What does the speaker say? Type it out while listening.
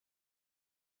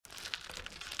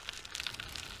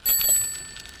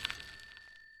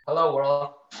Hello,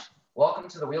 world. Welcome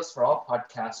to the Wheels for All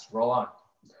podcast, Roll On.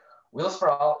 Wheels for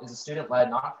All is a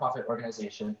student-led nonprofit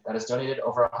organization that has donated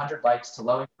over 100 bikes to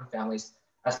low-income families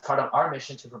as part of our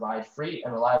mission to provide free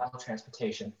and reliable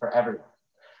transportation for everyone.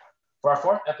 For our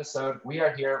fourth episode, we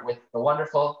are here with the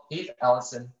wonderful Heath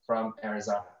Ellison from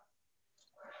Arizona.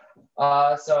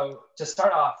 So to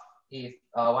start off, Heath,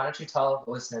 why don't you tell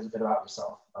the listeners a bit about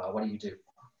yourself? What do you do?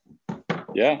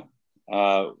 Yeah.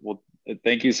 Well,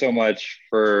 thank you so much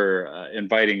for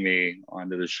inviting me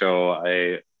onto the show.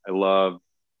 I love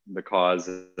the cause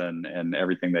and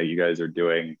everything that you guys are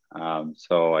doing.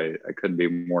 So I couldn't be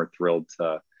more thrilled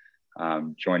to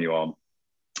join you all.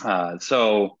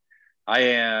 So I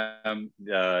am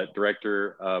the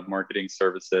director of marketing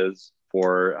services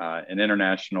for an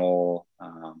international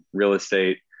real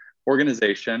estate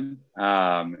organization.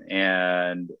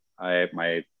 And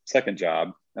my second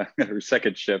job or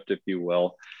second shift, if you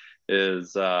will,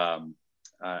 is I'm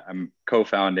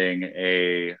co-founding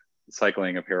a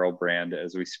cycling apparel brand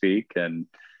as we speak. And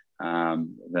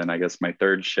then I guess my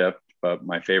third shift, but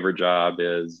my favorite job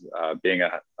is being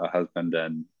a husband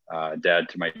and dad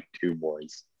to my two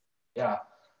boys. Yeah.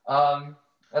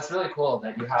 That's really cool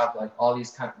that you have like all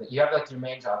these you have like your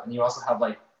main job and you also have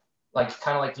like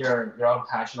kind of like your own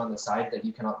passion on the side that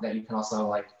you can also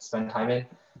like spend time in.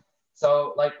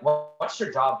 So like what's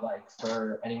your job like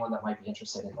for anyone that might be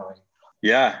interested in knowing?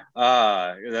 Yeah,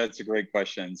 that's a great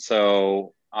question.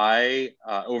 So I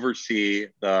oversee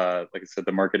like I said,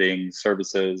 the marketing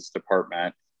services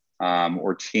department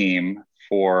or team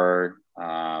for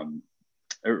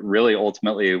really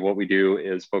ultimately what we do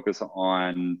is focus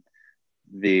on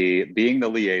being the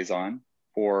liaison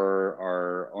for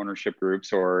our ownership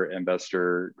groups or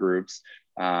investor groups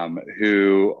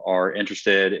who are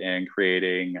interested in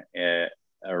creating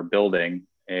or building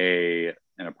an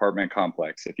apartment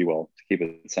complex, if you will, to keep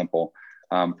it simple,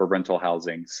 for rental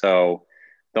housing. So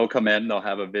they'll come in, they'll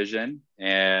have a vision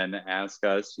and ask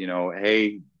us,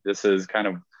 hey, this is kind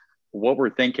of what we're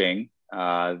thinking.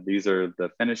 These are the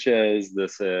finishes.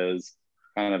 This is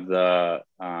kind of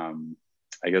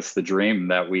I guess the dream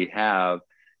that we have.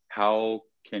 How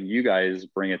can you guys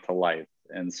bring it to life?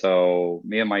 And so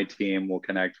me and my team will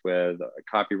connect with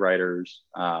copywriters,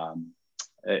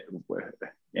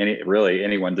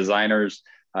 anyone, designers,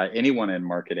 anyone in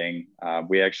marketing.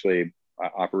 We actually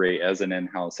operate as an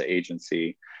in-house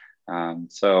agency.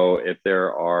 So if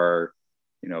there are,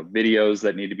 videos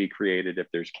that need to be created, if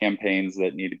there's campaigns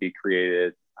that need to be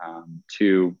created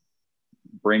to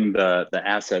bring the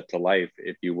asset to life,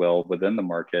 if you will, within the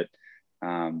market,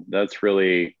 that's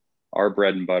really our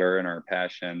bread and butter and our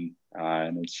passion.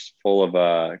 And it's full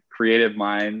of creative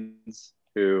minds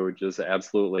who just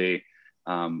absolutely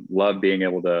love being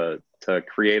able to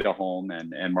create a home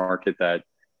and market that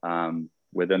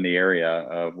within the area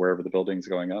of wherever the building's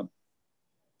going up.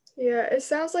 Yeah, it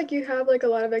sounds like you have like a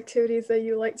lot of activities that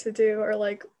you like to do or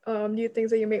like new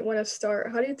things that you may want to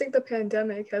start. How do you think the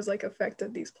pandemic has like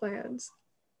affected these plans?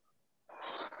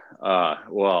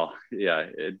 Well, yeah,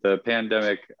 the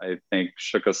pandemic, I think,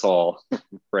 shook us all,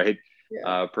 right?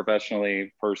 Yeah.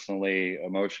 Professionally, personally,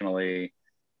 emotionally.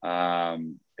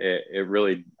 It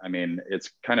really, I mean,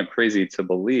 it's kind of crazy to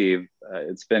believe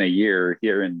it's been a year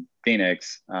here in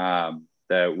Phoenix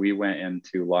that we went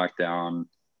into lockdown.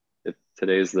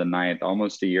 Today's the 9th,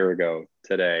 almost a year ago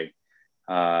today,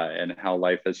 and how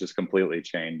life has just completely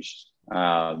changed.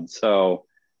 So,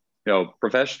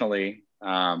 professionally,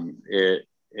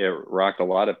 it rocked a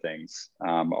lot of things.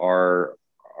 Our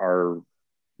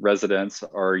residents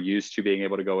are used to being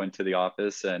able to go into the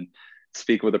office and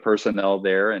speak with the personnel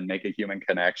there and make a human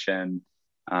connection.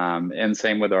 And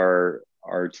same with our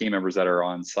team members that are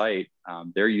on site.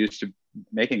 They're used to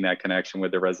making that connection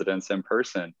with the residents in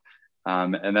person.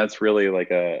 And that's really like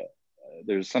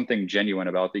there's something genuine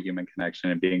about the human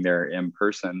connection and being there in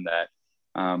person that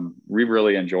we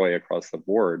really enjoy across the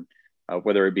board,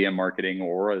 whether it be in marketing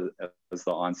or as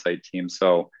the on-site team.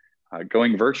 So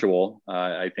going virtual,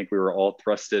 I think we were all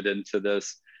thrusted into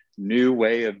this new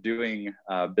way of doing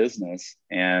business.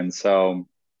 And so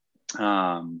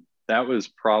that was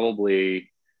probably,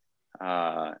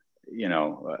 I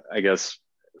guess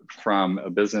from a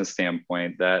business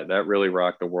standpoint, that really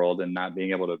rocked the world. And not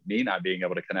being able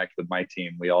to connect with my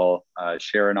team. We all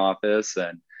share an office,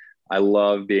 and I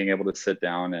love being able to sit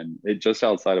down and just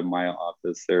outside of my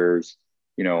office, there's,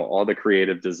 all the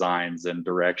creative designs and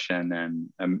direction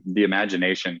and the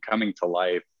imagination coming to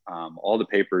life. All the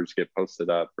papers get posted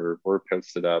up or were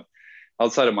posted up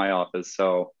outside of my office.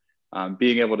 So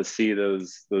being able to see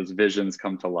those visions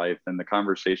come to life and the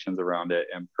conversations around it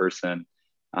in person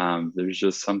There's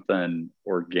just something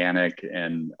organic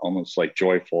and almost like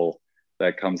joyful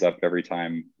that comes up every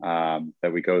time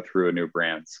that we go through a new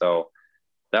brand. So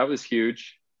that was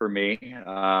huge for me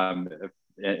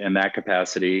in that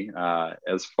capacity.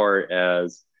 As far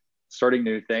as starting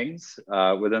new things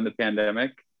within the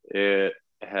pandemic, it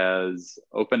has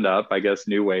opened up, I guess,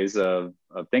 new ways of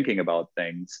thinking about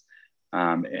things.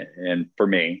 And for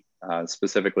me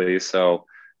specifically, so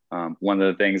one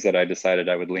of the things that I decided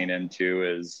I would lean into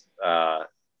is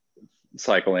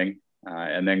cycling,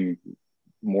 and then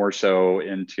more so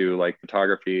into like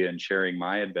photography and sharing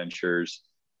my adventures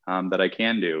that I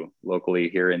can do locally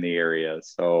here in the area.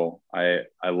 So I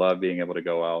love being able to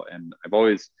go out, and I've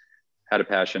always had a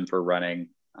passion for running.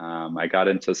 I got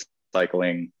into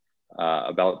cycling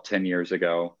about 10 years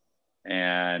ago.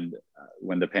 And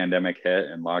when the pandemic hit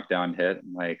and lockdown hit,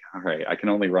 I'm like, all right, I can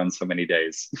only run so many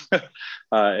days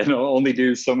and only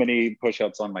do so many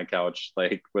push-ups on my couch,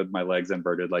 like with my legs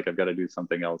inverted, like I've got to do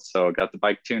something else. So I got the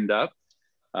bike tuned up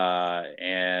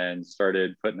and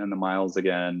started putting in the miles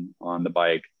again on the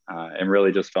bike and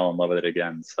really just fell in love with it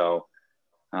again. So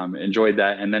enjoyed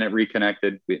that. And then it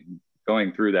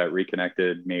going through that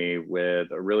reconnected me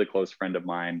with a really close friend of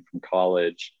mine from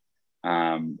college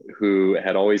who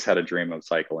had always had a dream of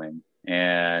cycling.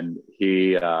 And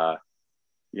he, him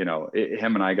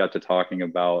and I got to talking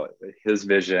about his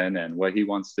vision and what he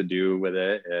wants to do with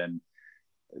it. And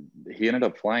he ended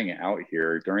up flying out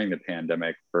here during the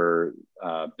pandemic for,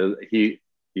 he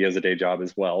has a day job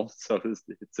as well. So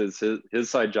it's his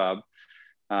side job.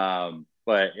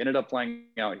 But ended up flying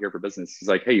out here for business. He's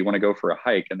like, hey, you want to go for a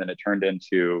hike? And then it turned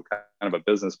into kind of a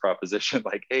business proposition.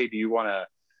 Like, hey, do you want to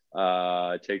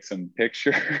take some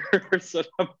pictures? And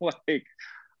I'm like,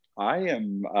 I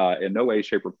am in no way,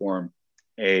 shape, or form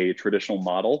a traditional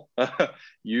model.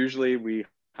 Usually we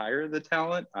hire the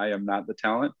talent. I am not the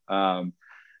talent.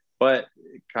 But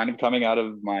kind of coming out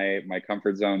of my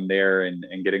comfort zone there and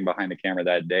getting behind the camera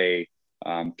that day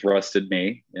thrusted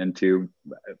me into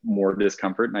more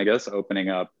discomfort, and I guess opening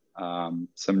up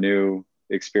some new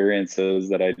experiences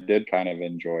that I did kind of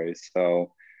enjoy.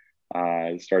 So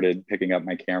I started picking up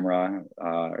my camera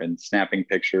and snapping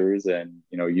pictures and,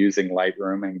 using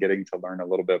Lightroom and getting to learn a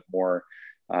little bit more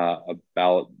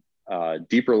about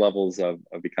deeper levels of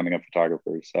becoming a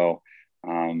photographer. So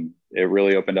it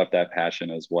really opened up that passion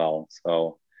as well.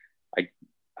 So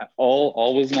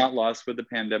all was not lost with the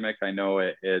pandemic. I know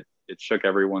it shook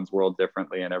everyone's world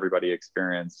differently, and everybody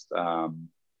experienced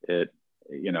it,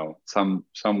 some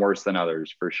worse than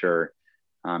others for sure.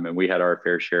 And we had our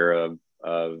fair share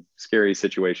of scary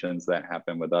situations that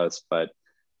happened with us, but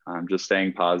just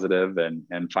staying positive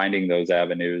and finding those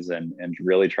avenues and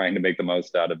really trying to make the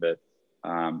most out of it,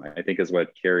 I think is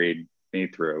what carried me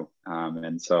through.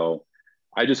 And so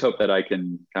I just hope that I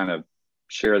can kind of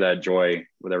share that joy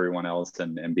with everyone else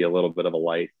and be a little bit of a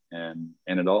light in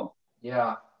it all.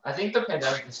 Yeah, I think the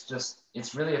pandemic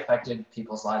it's really affected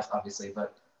people's lives, obviously,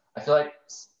 but I feel like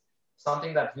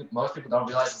something that most people don't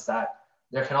realize is that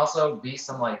there can also be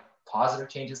some like positive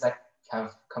changes that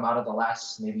have come out of the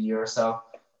last maybe year or so.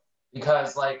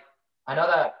 Because like, I know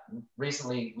that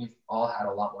recently we've all had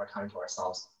a lot more time to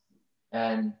ourselves,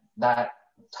 and that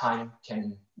time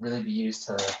can really be used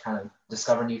to kind of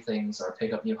discover new things or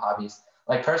pick up new hobbies.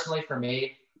 Like personally for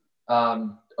me,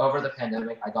 over the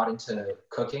pandemic, I got into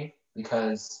cooking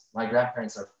because my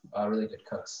grandparents are really good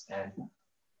cooks, and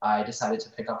I decided to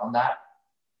pick up on that.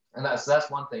 And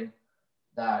that's one thing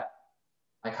that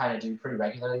I kind of do pretty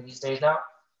regularly these days now.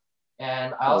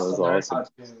 And I also learned how to,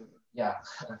 yeah.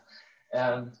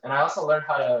 And I also learned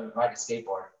how to ride a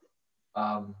skateboard.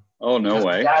 Oh, no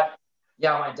way.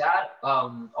 My dad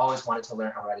always wanted to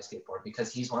learn how to ride a skateboard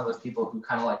because he's one of those people who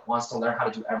kind of like wants to learn how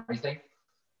to do everything.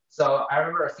 So I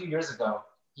remember a few years ago,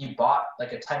 he bought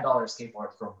like a $10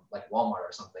 skateboard from like Walmart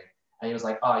or something. And he was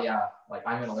like, oh yeah, like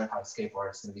I'm going to learn how to skateboard.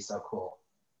 It's going to be so cool.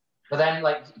 But then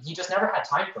like, he just never had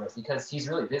time for it because he's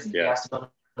really busy. Yeah. He has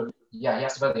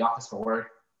to go to the office for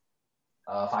work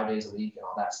 5 days a week and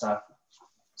all that stuff.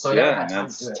 So he never had time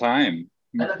to do it. And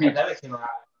then the pandemic came around.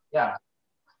 Yeah.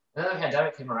 And then the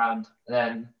pandemic came around, and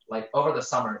then like over the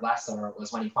summer, last summer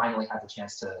was when he finally had the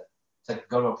chance to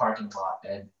go to a parking lot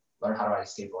and learn how to ride a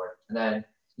skateboard. And then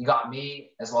he got me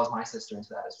as well as my sister into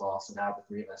that as well. So now the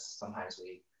three of us, sometimes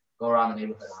we go around the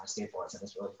neighborhood on our skateboards, and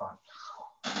it's really fun.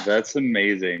 That's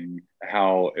amazing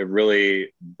how it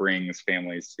really brings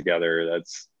families together.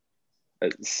 That's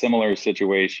a similar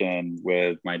situation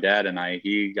with my dad and I.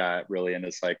 He got really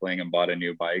into cycling and bought a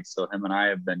new bike. So him and I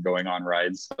have been going on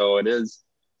rides. So it is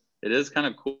kind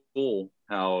of cool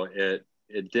how it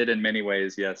did in many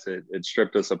ways. Yes, it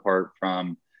stripped us apart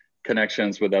from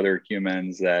connections with other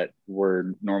humans that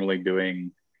we're normally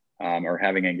doing or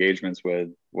having engagements with,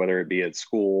 whether it be at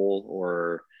school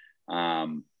or,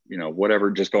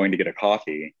 whatever, just going to get a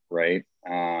coffee, right?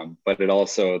 But it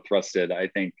also thrusted, I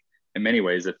think, in many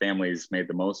ways, the families made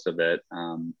the most of it,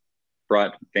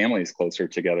 brought families closer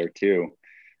together too.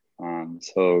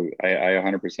 So I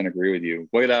 100% agree with you.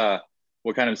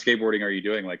 What kind of skateboarding are you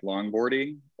doing? Like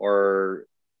longboarding or?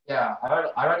 Yeah,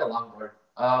 I ride a longboard.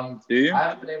 Do you? I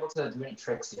haven't been able to do any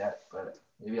tricks yet, but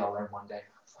maybe I'll learn one day.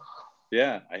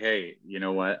 Yeah. Hey, you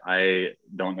know what? I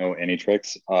don't know any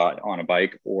tricks on a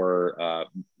bike or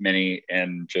many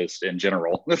and just in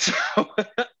general. So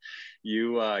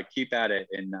you keep at it,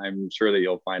 and I'm sure that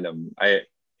you'll find them. I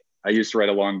used to ride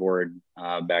a longboard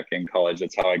back in college.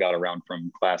 That's how I got around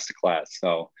from class to class.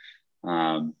 So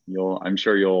I'm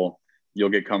sure you'll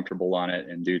get comfortable on it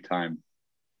in due time.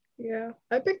 Yeah,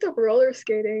 I picked up roller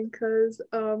skating because,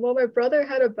 well, my brother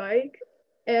had a bike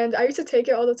and I used to take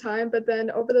it all the time. But then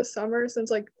over the summer,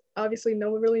 since like obviously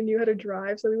no one really knew how to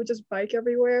drive, so we would just bike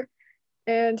everywhere.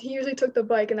 And he usually took the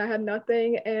bike and I had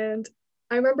nothing. And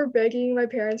I remember begging my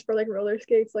parents for like roller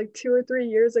skates like 2 or 3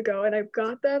 years ago, and I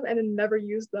got them and then never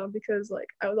used them because like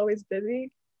I was always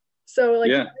busy. So like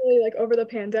Yeah. really, like over the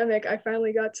pandemic, I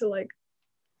finally got to like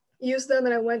use them,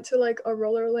 and I went to like a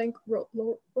roller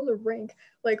rink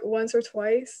like once or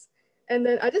twice, and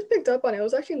then I just picked up on it. It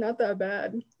was actually not that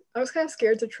bad. I was kind of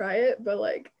scared to try it, but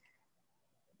like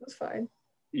it was fine.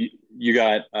 You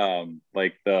got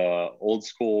like the old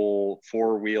school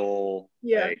four-wheel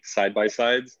Yeah, like side by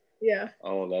sides. yeah,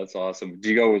 Oh, that's awesome. Do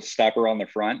you go with stopper on the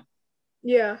front?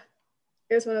 yeah.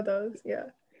 It was one of those. Yeah,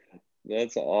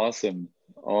 That's awesome.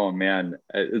 Oh man,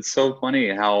 it's so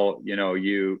funny how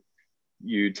you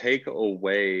take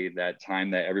away that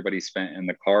time that everybody spent in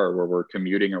the car where we're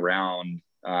commuting around,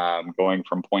 going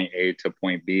from point A to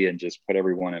point B, and just put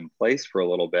everyone in place for a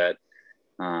little bit.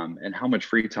 And how much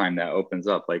free time that opens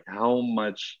up. Like, how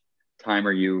much time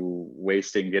are you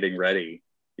wasting getting ready,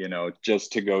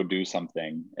 just to go do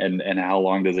something? And how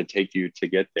long does it take you to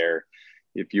get there?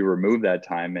 If you remove that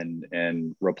time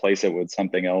and replace it with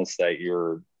something else that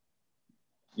you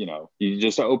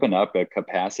just open up a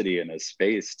capacity and a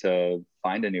space to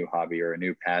find a new hobby or a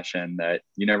new passion that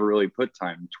you never really put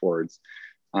time towards.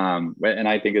 And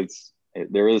I think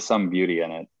there is some beauty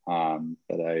in it.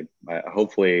 That I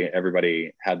hopefully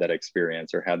everybody had that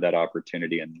experience or had that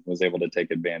opportunity and was able to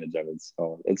take advantage of it.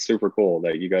 So it's super cool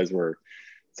that you guys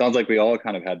sounds like we all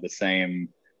kind of had the same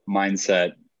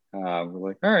mindset. We're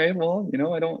like, all right, well,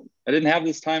 I didn't have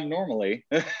this time normally.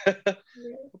 We'll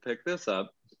pick this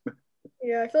up.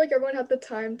 yeah. I feel like everyone had the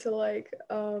time to like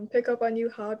pick up on new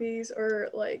hobbies or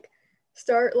like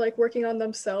start like working on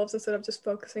themselves instead of just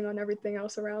focusing on everything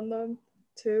else around them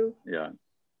too. Yeah.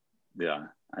 Yeah.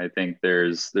 I think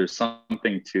there's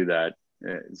something to that.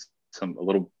 A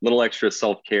little extra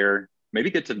self-care, maybe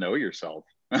get to know yourself.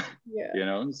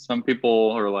 Yeah, Some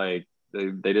people are like,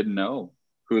 they didn't know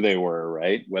who they were,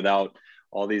 right? Without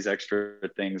all these extra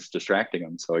things distracting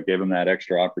them. So it gave them that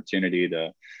extra opportunity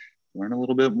to learn a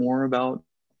little bit more about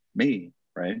me,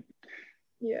 right?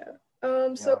 yeah.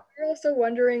 Yeah. So we're also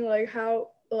wondering like how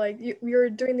like you're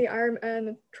doing the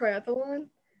Ironman triathlon,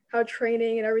 how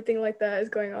training and everything like that is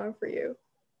going on for you.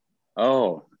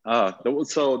 Oh,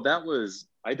 so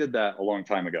I did that a long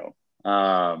time ago.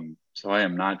 So I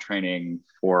am not training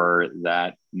for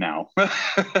that now.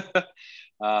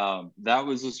 That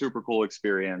was a super cool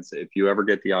experience. If you ever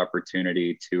get the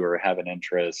opportunity to or have an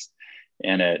interest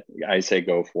in it, I say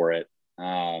go for it.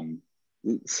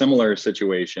 Similar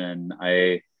situation.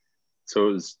 So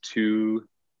it was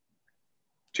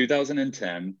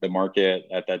 2010. The market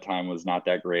at that time was not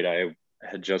that great. I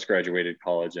had just graduated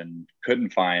college and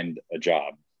couldn't find a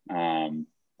job.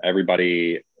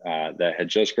 Everybody that had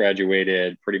just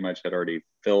graduated pretty much had already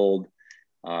filled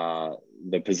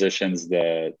the positions.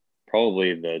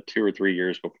 Probably the 2 or 3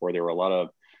 years before, there were a lot of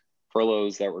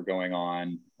furloughs that were going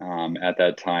on at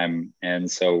that time, and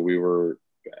so it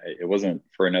wasn't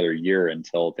for another year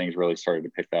until things really started to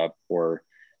pick up for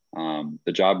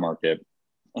the job market,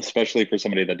 especially for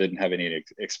somebody that didn't have any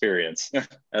experience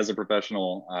as a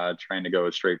professional trying to go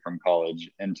straight from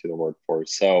college into the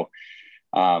workforce. So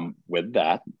with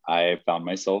that, I found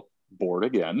myself bored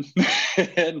again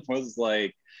and was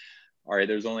like, all right,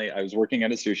 I was working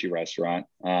at a sushi restaurant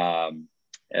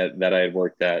that I had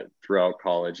worked at throughout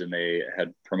college, and they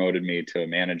had promoted me to a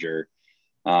manager.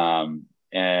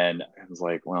 And I was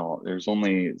like, well, there's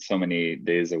only so many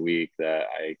days a week that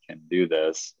I can do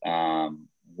this.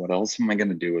 What else am I going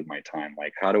to do with my time?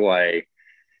 Like, how do I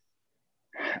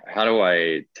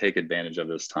take advantage of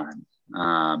this time?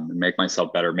 and make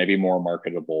myself better, maybe more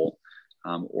marketable?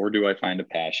 Or do I find a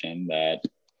passion that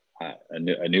a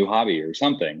new hobby or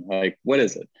something? Like, what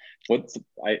is it?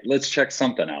 Let's check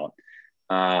something out.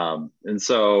 And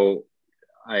so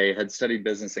I had studied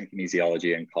business and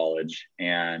kinesiology in college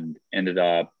and ended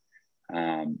up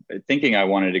thinking I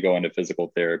wanted to go into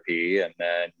physical therapy. And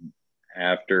then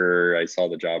after I saw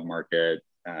the job market,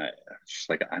 I was just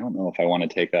like, I don't know if I want to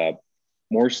take up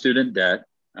more student debt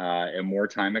and more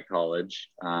time at college.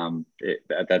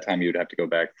 At that time, you'd have to go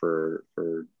back for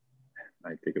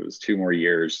I think it was 2 more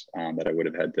years that I would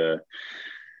have had to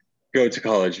go to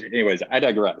college. Anyways, I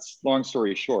digress. Long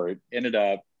story short, ended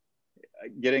up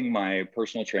getting my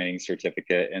personal training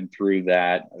certificate. And through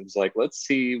that, I was like, let's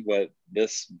see what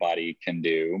this body can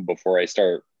do before I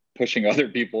start pushing other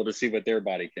people to see what their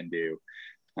body can do.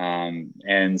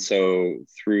 And so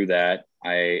through that,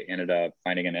 I ended up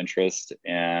finding an interest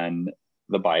in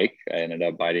the bike. I ended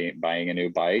up buying a new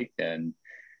bike, and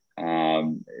I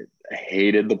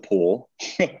hated the pool.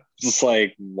 Just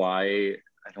like, why?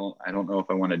 I don't know if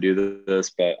I want to do this,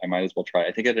 but I might as well try.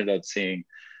 I think I ended up seeing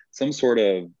some sort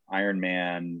of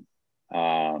Ironman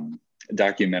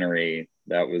documentary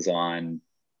that was on,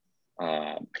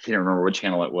 I can't remember what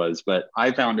channel it was, but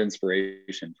I found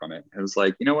inspiration from it. I was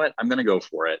like, you know what? I'm going to go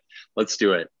for it. Let's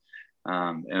do it.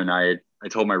 And I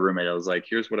told my roommate, I was like,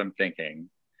 here's what I'm thinking.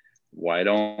 Why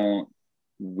don't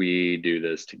we do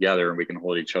this together and we can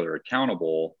hold each other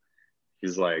accountable?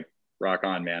 He's like, rock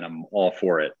on, man. I'm all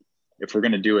for it. If we're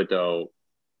going to do it though,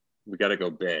 we got to go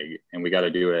big, and we got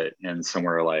to do it in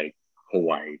somewhere like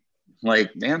Hawaii.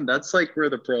 Like, man, that's like where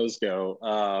the pros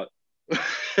go.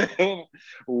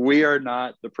 We are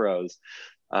not the pros.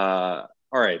 All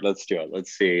right, let's do it.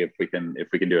 Let's see if we can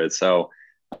do it. So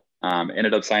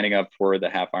ended up signing up for the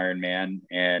half Ironman,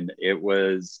 and it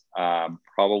was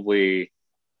probably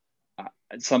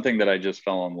something that I just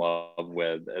fell in love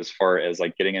with as far as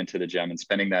like getting into the gym and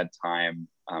spending that time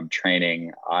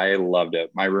training. I loved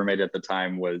it. My roommate at the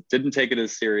time didn't take it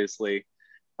as seriously,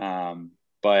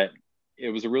 but it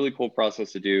was a really cool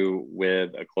process to do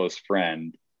with a close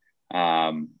friend,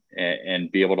 and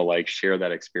be able to like share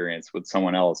that experience with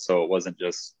someone else. So it wasn't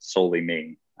just solely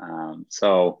me.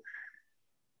 So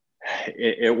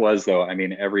it was though. I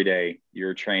mean, every day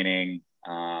you're training.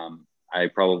 I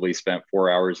probably spent 4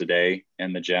 hours a day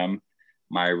in the gym.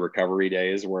 My recovery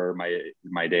days were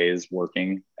my days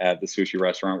working at the sushi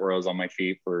restaurant where I was on my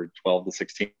feet for 12 to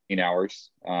 16 hours.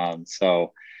 You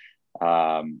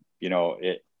know,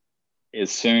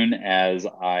 as soon as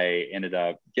I ended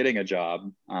up getting a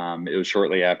job, it was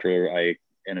shortly after I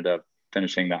ended up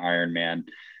finishing the Ironman.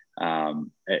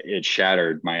 It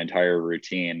shattered my entire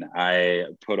routine. I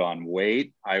put on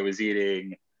weight. I was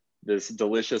eating this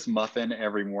delicious muffin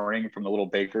every morning from the little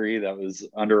bakery that was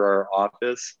under our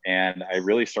office, and I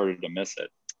really started to miss it.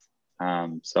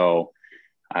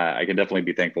 I can definitely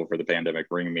be thankful for the pandemic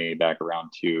bringing me back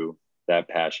around to that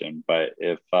passion. But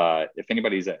if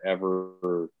anybody is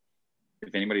ever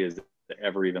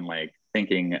even like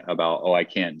thinking about, oh, I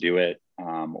can't do it,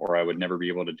 or I would never be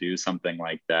able to do something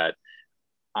like that,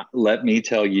 let me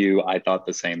tell you, I thought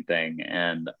the same thing,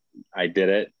 and I did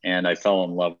it, and I fell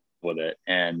in love with it.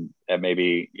 And that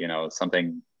maybe, you know,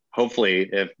 something, hopefully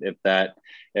if that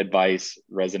advice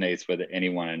resonates with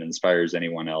anyone and inspires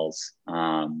anyone else,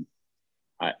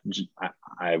 I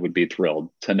would be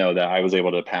thrilled to know that I was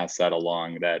able to pass that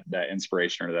along, that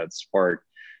inspiration or that spark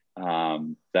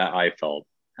that I felt,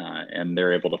 and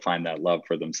they're able to find that love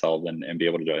for themselves and be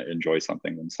able to enjoy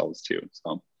something themselves too.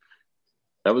 So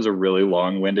that was a really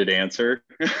long-winded answer,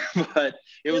 but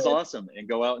it was awesome. And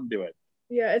go out and do it.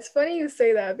 Yeah, it's funny you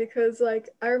say that because like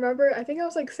I remember I think I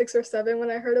was like 6 or 7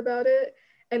 when I heard about it,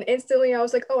 and instantly I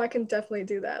was like, oh, I can definitely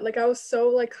do that. Like I was so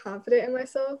like confident in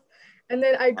myself. And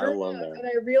then I grew up and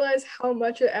I realized how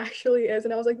much it actually is,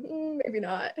 and I was like, maybe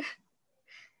not.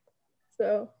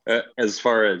 So as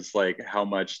far as like how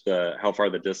far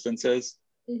the distance is,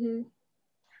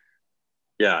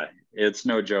 yeah, it's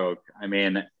no joke. I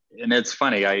mean, and it's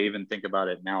funny, I even think about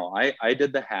it now. I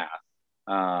did the half.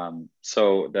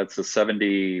 So that's a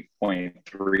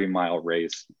 70.3 mile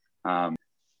race.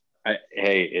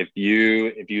 Hey, if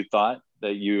you thought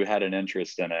that you had an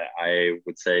interest in it, I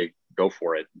would say go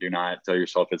for it. Do not tell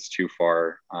yourself it's too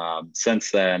far.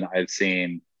 Since then, I've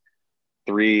seen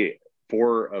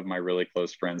 4 of my really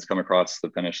close friends come across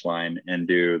the finish line and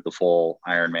do the full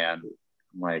Ironman.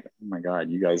 I'm like, oh my God,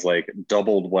 you guys like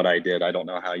doubled what I did. I don't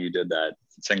know how you did that.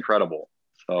 It's incredible.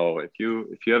 So if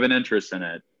you have an interest in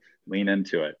it, lean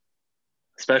into it,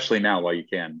 especially now while you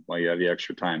have the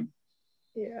extra time.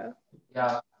 Yeah.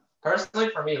 Personally,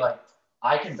 for me, like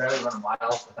I can barely run a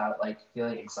mile without like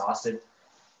feeling exhausted.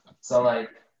 So like,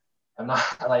 I'm not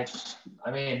like,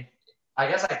 I mean, I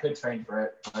guess I could train for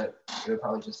it, but it would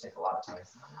probably just take a lot of time.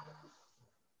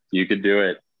 You could do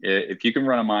it. If you can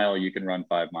run a mile, you can run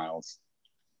 5 miles.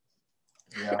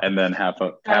 Yeah. And then half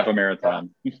a marathon.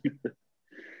 Yeah.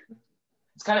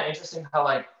 It's kind of interesting how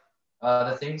like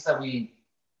the things that we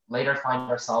later find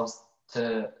ourselves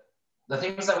to, the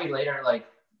things that we later like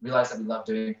realize that we love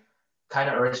doing kind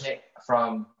of originate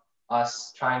from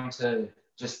us trying to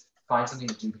just find something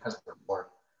to do because we're bored.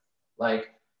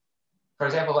 Like, for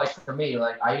example, like for me,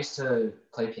 like I used to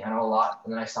play piano a lot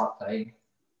and then I stopped playing.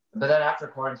 But then after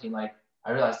quarantine, like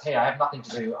I realized, hey, I have nothing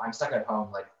to do. I'm stuck at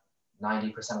home like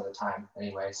 90% of the time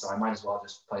anyway, so I might as well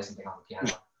just play something on the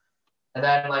piano. And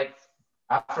then like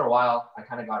after a while, I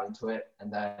kind of got into it.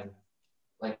 And then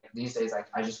like these days, like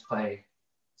I just play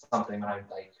something when I'm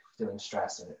like feeling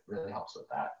stressed, and it really helps with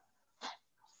that.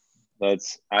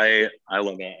 I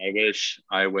love that. I wish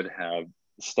I would have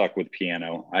stuck with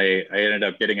piano. I ended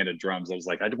up getting into drums. I was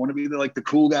like, I want to be the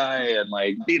cool guy and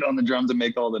like beat on the drums and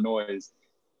make all the noise.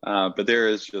 But there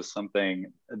is just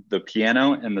something, the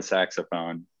piano and the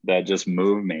saxophone that just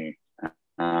move me.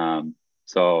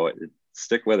 So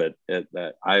stick with it.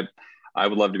 I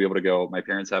would love to be able to go. My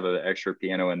parents have an extra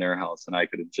piano in their house, and I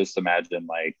could just imagine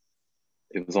like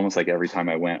it was almost like every time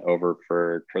I went over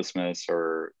for Christmas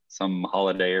or some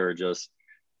holiday or just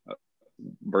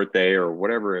birthday or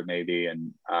whatever it may be,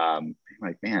 and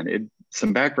like, man,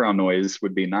 some background noise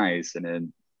would be nice. And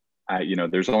then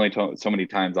there's only so many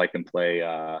times I can play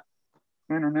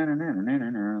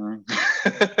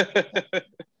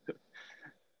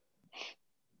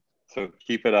so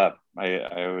keep it up.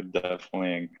 I would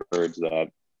definitely encourage that.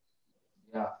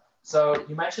 Yeah. So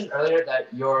you mentioned earlier that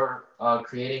you're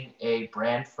creating a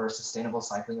brand for sustainable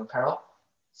cycling apparel.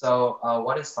 So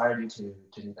what inspired you to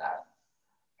do that?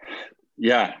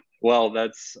 Yeah, well,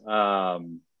 that's a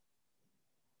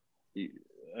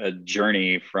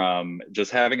journey from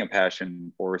just having a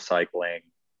passion for cycling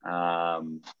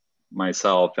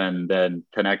myself, and then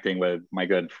connecting with my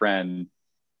good friend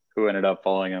who ended up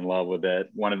falling in love with it,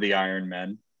 one of the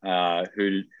Ironmen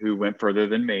who went further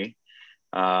than me.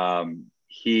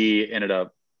 He ended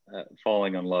up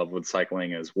falling in love with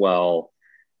cycling as well.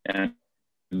 And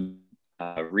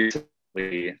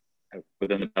recently,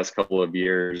 within the past couple of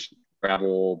years,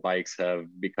 gravel bikes have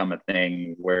become a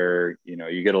thing where,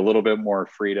 you get a little bit more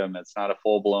freedom. It's not a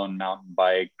full-blown mountain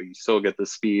bike, but you still get the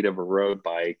speed of a road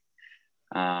bike.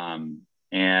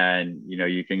 And,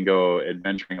 you can go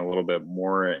adventuring a little bit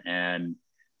more. And,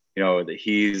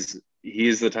 he's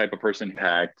the type of person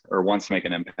who wants to make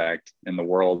an impact in the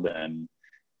world. And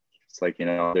it's like,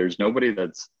 there's nobody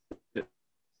that's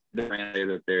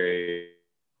that they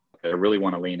really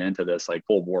want to lean into this like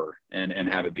full bore and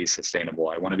have it be sustainable.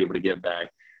 I want to be able to give back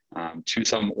to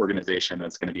some organization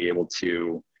that's going to be able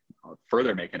to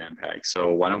further make an impact.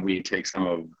 So why don't we take some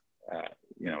of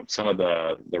some of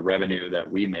the revenue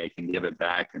that we make and give it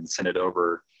back and send it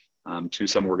over to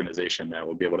some organization that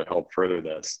will be able to help further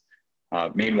this.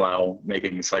 Meanwhile,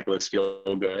 making cyclists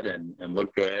feel good and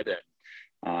look good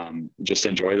and just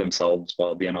enjoy themselves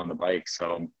while being on the bike.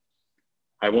 So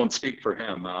I won't speak for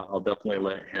him. I'll definitely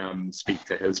let him speak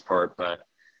to his part. But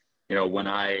when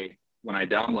I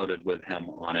downloaded with him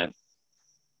on it,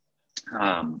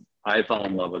 I fell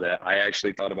in love with it. I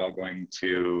actually thought about going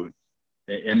into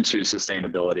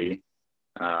sustainability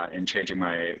and changing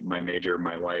my major.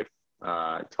 My wife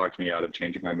talked me out of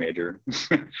changing my major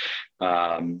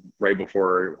right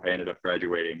before I ended up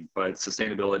graduating. But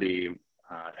sustainability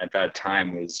at that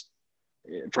time was,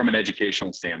 from an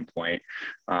educational standpoint,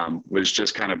 was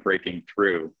just kind of breaking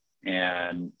through.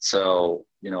 And so,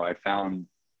 I found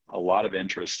a lot of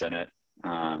interest in it.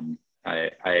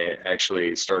 I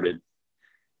actually started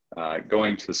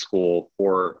going to school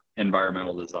for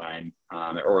environmental design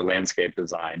or landscape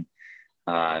design,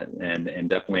 and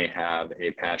definitely have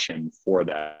a passion for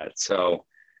that. So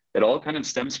it all kind of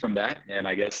stems from that. And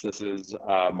I guess this is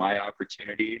my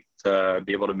opportunity to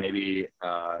be able to maybe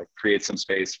create some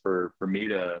space for me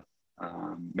to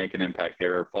make an impact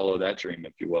there, or follow that dream,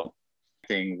 if you will.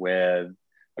 With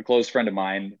a close friend of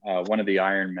mine, one of the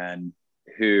Ironmen,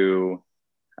 who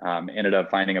ended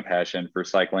up finding a passion for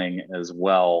cycling as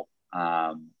well.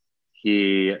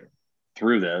 He,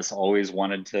 through this, always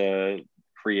wanted to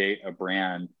create a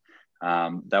brand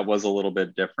that was a little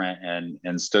bit different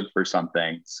and stood for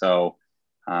something. So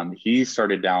he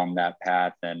started down that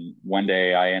path. And one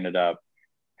day I ended up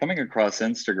coming across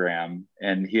Instagram,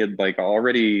 and he had like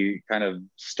already kind of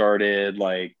started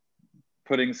like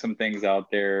putting some things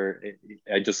out there.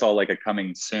 I just saw like a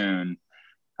coming soon.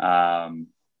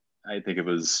 I think it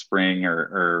was spring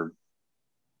or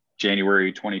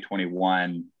January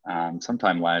 2021,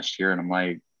 sometime last year. And I'm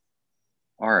like,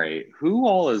 all right, who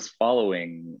all is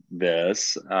following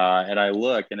this? And I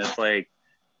look and it's like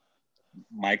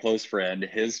my close friend,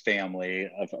 his family,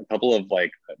 a couple of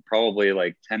like probably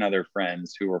like 10 other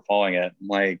friends who were following it. I'm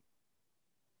like,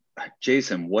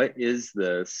 Jason, what is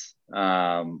this?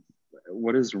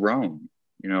 What is Roam?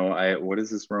 What is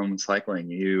this Roam Cycling?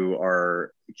 You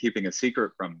are keeping a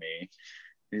secret from me.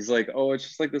 He's like, oh, it's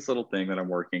just like this little thing that I'm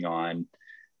working on.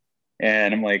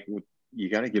 And I'm like, you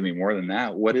got to give me more than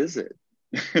that. What is it?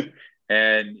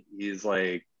 And he's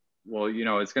like, well,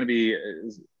 it's going to be a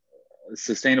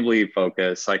sustainably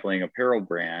focused cycling apparel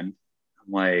brand.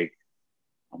 I'm like,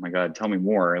 oh my God, tell me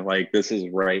more. Like, this is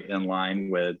right in line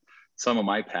with some of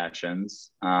my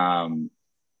passions. And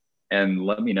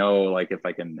let me know, like, if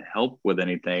I can help with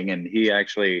anything. And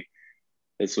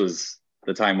this was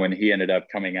the time when he ended up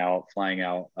flying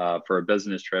out for a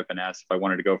business trip and asked if I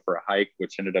wanted to go for a hike,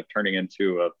 which ended up turning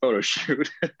into a photo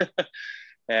shoot.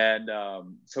 And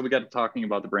so we got to talking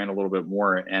about the brand a little bit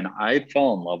more, and I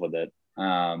fell in love with it.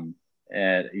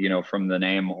 And from the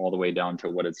name all the way down to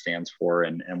what it stands for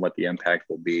and what the impact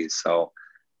will be. So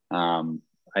I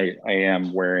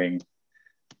am wearing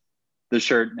the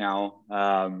shirt now.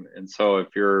 And so if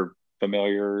you're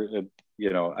familiar,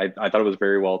 I thought it was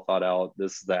very well thought out.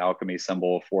 This is the alchemy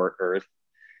symbol for Earth.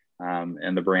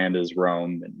 And the brand is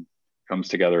Roam and comes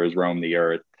together as Roam the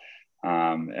Earth.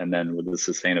 And then with the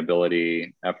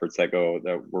sustainability efforts that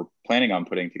we're planning on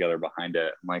putting together behind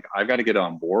it, I'm like, I've got to get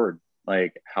on board.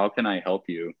 Like, how can I help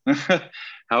you?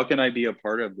 How can I be a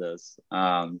part of this?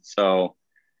 So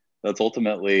that's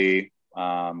ultimately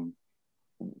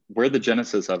where the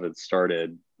genesis of it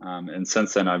started. And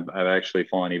since then, I've actually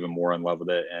fallen even more in love with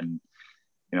it. And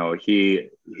he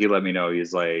let me know.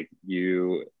 He's like,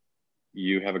 you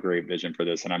have a great vision for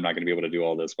this, and I'm not going to be able to do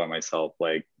all this by myself.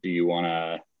 Like, do you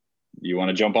want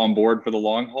to jump on board for the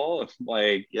long haul?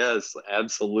 Like, yes,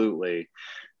 absolutely.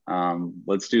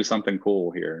 Let's do something cool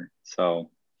here.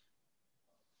 So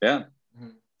yeah,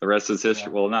 the rest is history.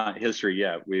 Yeah. Well, not history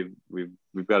yet. We've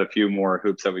got a few more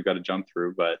hoops that we've got to jump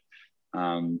through, but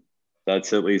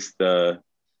that's at least the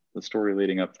story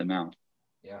leading up to now.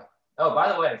 Yeah. Oh,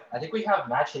 by the way, I think we have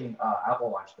matching Apple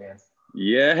Watch bands.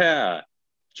 Yeah.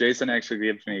 Jason actually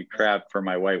gives me crap for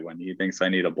my white one. He thinks I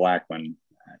need a black one.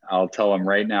 I'll tell him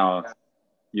right now,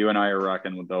 you and I are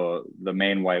rocking with the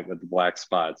main white with the black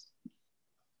spots.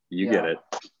 You get it.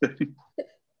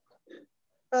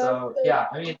 So yeah,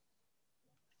 I mean.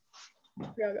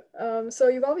 Yeah. So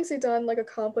you've obviously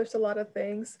accomplished a lot of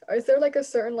things. Is there a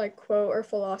certain quote or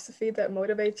philosophy that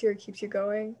motivates you or keeps you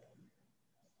going?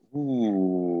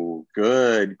 Ooh,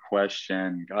 good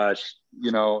question. Gosh,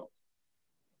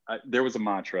 there was a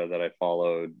mantra that I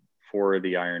followed for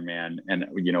the Ironman, and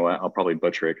I'll probably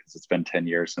butcher it because it's been 10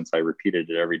 years since I repeated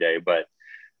it every day, but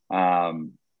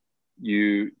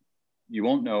you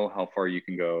won't know how far you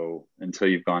can go until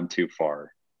you've gone too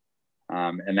far.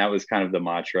 And that was kind of the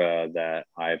mantra that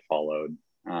I followed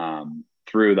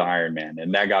through the Ironman,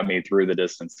 and that got me through the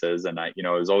distances. And I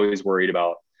was always worried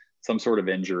about some sort of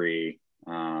injury,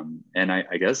 and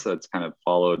I guess that's kind of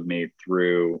followed me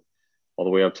through all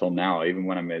the way up till now, even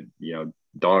when I'm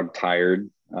dog tired,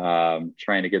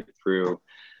 trying to get through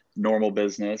normal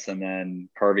business and then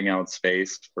carving out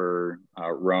space for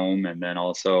Roam, and then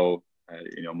also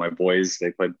my boys,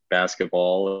 they play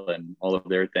basketball and all of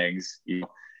their things.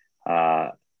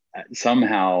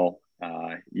 Somehow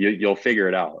you'll figure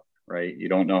it out, right? You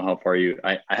don't know how far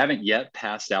I haven't yet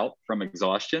passed out from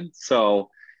exhaustion, so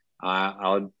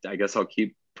I guess I'll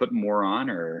keep putting more on,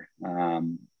 or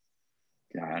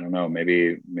I don't know,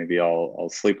 maybe I'll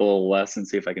sleep a little less and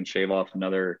see if I can shave off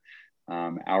another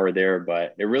hour there.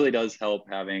 But it really does help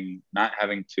not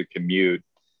having to commute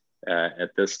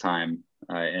at this time,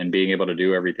 and being able to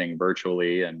do everything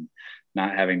virtually and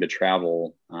not having to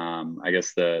travel. I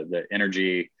guess the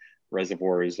energy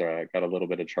reservoirs got a little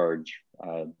bit of charge.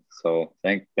 So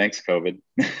thanks COVID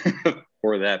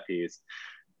for that piece.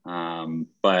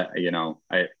 But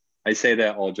I say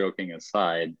that all joking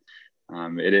aside,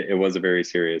 it was a very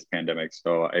serious pandemic.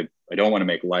 So I don't want to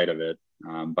make light of it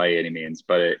by any means,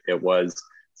 but it was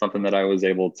something that I was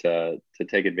able to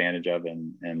take advantage of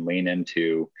and lean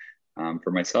into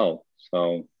for myself.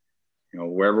 So,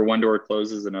 wherever one door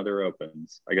closes, another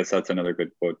opens. I guess that's another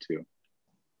good quote too.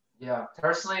 Yeah,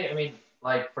 personally, I mean,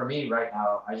 for me right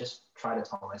now, I just try to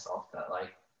tell myself that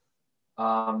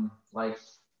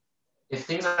if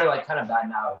things are kind of bad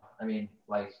now, I mean,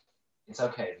 it's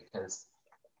okay, because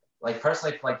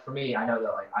personally, for me, I know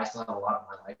that I still have a lot of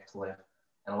my life to live.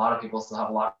 and a lot of people still have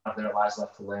a lot of their lives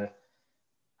left to live.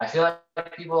 I feel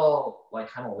like people like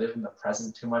kind of live in the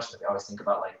present too much. Like they always think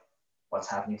about like what's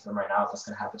happening to them right now, what's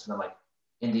going to happen to them like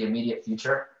in the immediate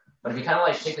future. But if you kind of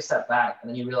like take a step back and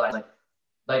then you realize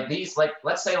like these, like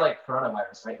let's say like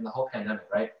coronavirus, right, and the whole pandemic,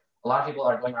 right? A lot of people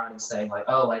are going around and saying like,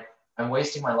 oh, like I'm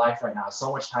wasting my life right now.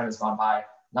 So much time has gone by.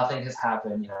 Nothing has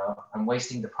happened. You know, I'm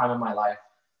wasting the prime of my life.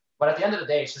 But at the end of the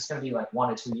day, it's just going to be like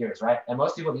 1 to 2 years, right? And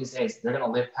most people these days, they're going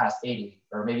to live past 80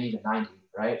 or maybe even 90,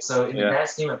 right? So in the grand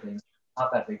scheme of things, it's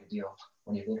not that big a deal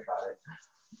when you think about it.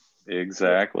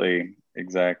 Exactly.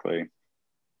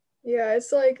 Yeah,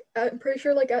 it's like I'm pretty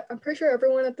sure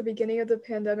everyone at the beginning of the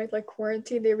pandemic, like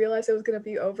quarantine, they realized it was gonna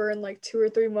be over in like 2 or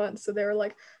 3 months. So they were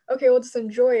like, okay, we'll just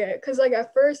enjoy it. Cause like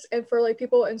at first, and for like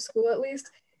people in school at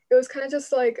least, it was kind of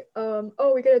just like,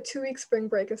 oh, we get a 2 week spring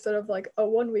break instead of like a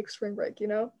 1 week spring break, you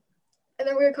know? And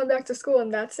then we're gonna come back to school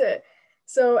and that's it.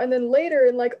 So and then later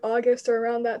in like August or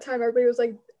around that time, everybody was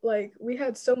like we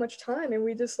had so much time and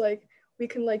we just like we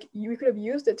could have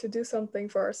used it to do something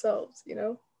for ourselves, you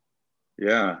know?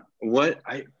 Yeah.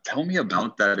 Tell me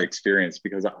about that experience,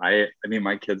 because I mean,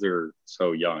 my kids are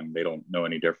so young, they don't know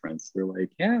any difference. They're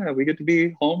like, yeah, we get to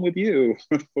be home with you.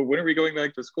 But when are we going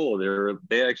back to school?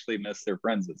 They actually miss their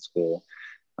friends at school.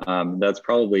 That's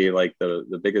probably like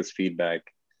the biggest feedback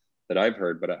that I've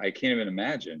heard, but I can't even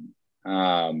imagine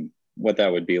what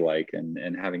that would be like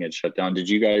and having it shut down. Did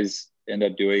you guys end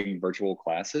up doing virtual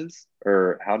classes,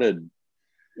 or how did?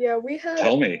 Yeah, we had.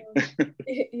 Tell me.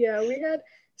 Yeah, we had.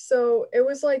 So it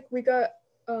was like we got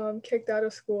kicked out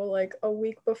of school like a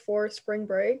week before spring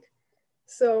break.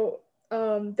 So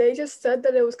they just said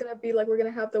that it was gonna be like we're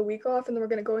gonna have the week off and then we're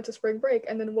gonna go into spring break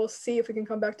and then we'll see if we can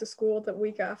come back to school the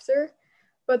week after.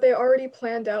 But they already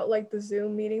planned out like the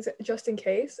Zoom meetings just in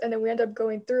case, and then we ended up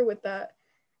going through with that.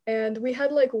 And we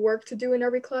had like work to do in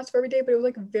every class for every day, but it was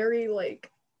like very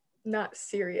like not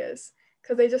serious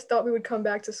because they just thought we would come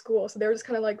back to school. So they were just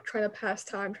kind of like trying to pass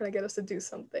time, trying to get us to do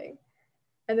something.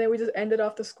 And then we just ended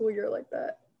off the school year like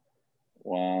that.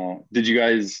 Wow.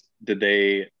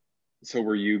 So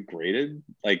were you graded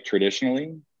like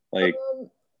traditionally? Like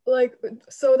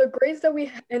so the grades that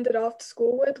we ended off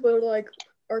school with were like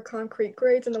our concrete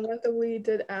grades, and the ones that we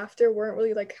did after weren't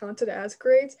really like counted as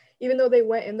grades, even though they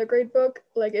went in the grade book.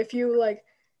 Like if you like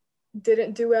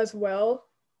didn't do as well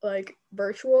like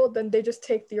virtual, then they just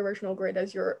take the original grade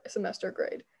as your semester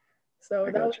grade. So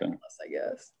I that was gotcha. plus, I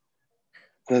guess.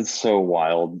 That's so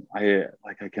wild. I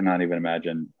cannot even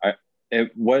imagine.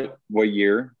 What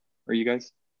year are you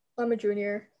guys? I'm a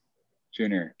junior.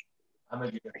 Junior. I'm a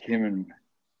junior. I can't even.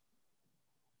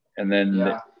 And then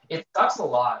yeah, it sucks a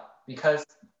lot because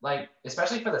like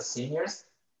especially for the seniors,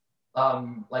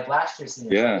 like last year's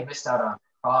seniors, yeah, they missed out on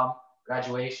prom,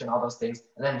 graduation, all those things,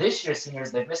 and then this year's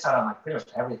seniors they've missed out on like pretty much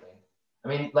everything. I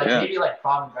mean, like yeah, maybe like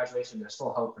prom and graduation, there's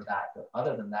still hope for that, but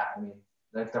other than that, I mean,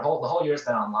 like the whole year's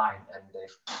been online, and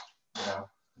they've, you know,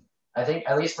 I think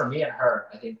at least for me and her,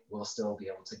 I think we'll still be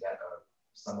able to get a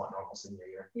somewhat normal senior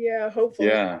year. Yeah, hopefully.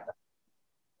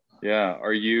 Yeah.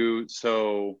 Are you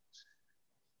so?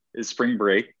 Is spring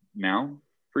break now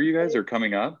for you guys, or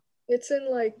coming up? It's in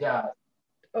like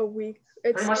a week.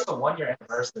 It's pretty much the 1 year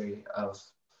anniversary of,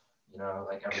 you know,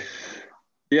 like everything.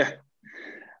 Yeah.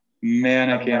 Man,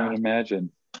 I can't even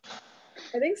imagine.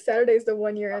 I think Saturday's the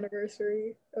 1 year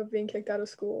anniversary of being kicked out of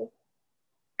school.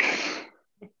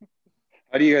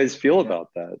 How do you guys feel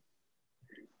about that?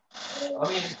 I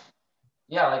mean,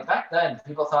 yeah, like back then,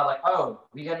 people thought like, oh,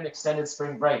 we get an extended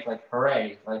spring break, like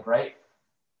hooray, like right.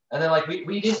 And then like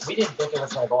we didn't think it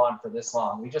was gonna go on for this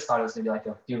long. We just thought it was gonna be like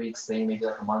a few weeks thing, maybe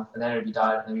like a month, and then it'd be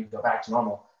done, and then we'd go back to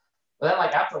normal. But then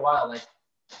like after a while, like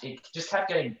it just kept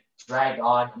getting dragged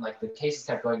on, and like the cases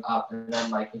kept going up, and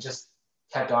then like it just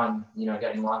kept on, you know,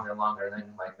 getting longer and longer, and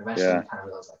then like eventually we kind of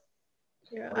realized like,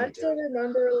 yeah, I still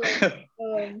remember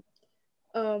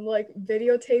like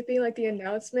videotaping like the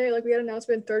announcement. Like we had an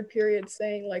announcement in third period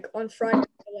saying like on Friday,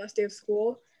 the last day of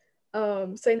school,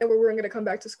 saying that we weren't going to come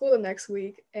back to school the next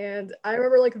week. And I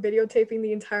remember like videotaping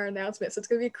the entire announcement. So it's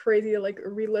going to be crazy to like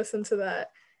re-listen to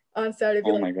that on Saturday.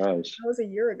 Oh my gosh. That was a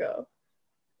year ago.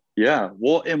 Yeah.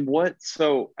 Well, and what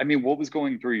was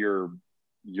going through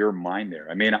your mind there?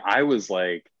 I mean, I was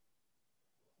like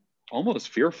almost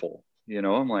fearful, you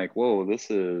know, I'm like, whoa,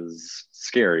 this is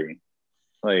scary.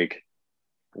 Like,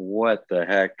 what the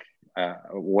heck?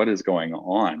 What is going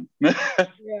on?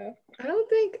 Yeah. I don't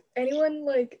think anyone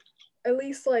like, at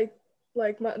least like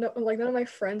none of my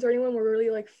friends or anyone were really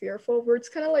like fearful. We're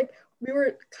just kind of like, we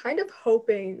were kind of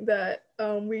hoping that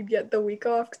we'd get the week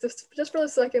off just for the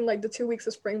second, like the 2 weeks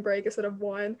of spring break instead of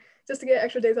one, just to get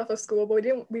extra days off of school. But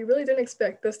we really didn't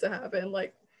expect this to happen.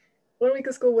 Like 1 week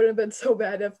of school wouldn't have been so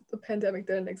bad if the pandemic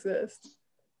didn't exist.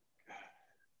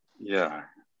 Yeah.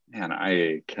 Man,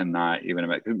 I cannot even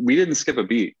imagine. We didn't skip a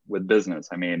beat with business.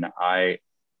 I mean,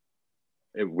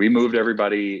 we moved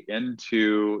everybody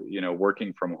into,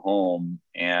 working from home,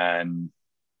 and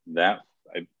that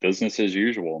business as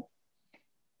usual.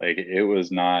 Like, it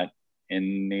was not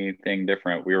anything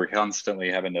different. We were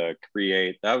constantly having to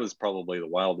create. That was probably the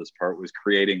wildest part, was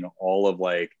creating all of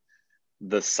like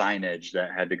the signage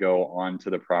that had to go onto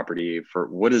the property for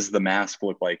what does the mask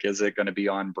look like? Is it going to be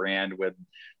on brand with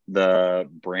the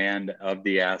brand of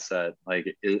the asset?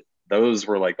 Like, those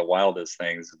were like the wildest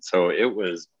things. And so it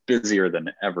was busier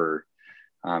than ever.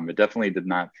 It definitely did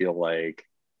not feel like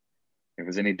it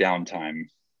was any downtime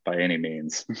by any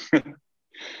means.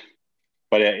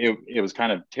 But it was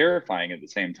kind of terrifying at the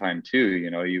same time too.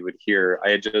 You would hear,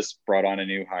 I had just brought on a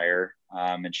new hire,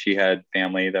 and she had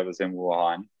family that was in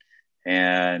Wuhan,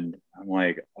 and I'm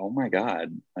like, oh my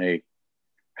God, like,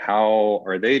 how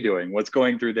are they doing? What's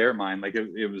going through their mind? Like,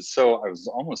 it was so, I was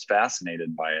almost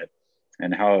fascinated by it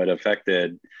and how it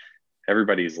affected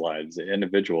everybody's lives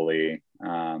individually,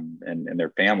 and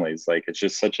their families. Like, it's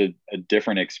just such a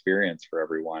different experience for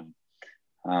everyone.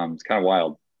 It's kind of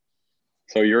wild.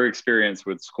 So your experience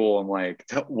with school, I'm like,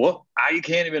 what? I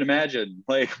can't even imagine.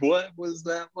 Like, what was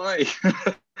that like?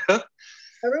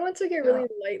 Everyone took it really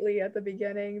lightly at the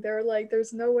beginning. They were like,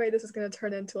 there's no way this is going to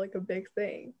turn into like a big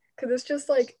thing. Because it's just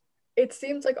like, it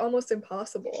seems like almost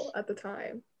impossible at the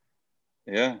time.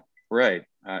 Yeah, right.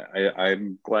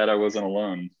 I'm glad I wasn't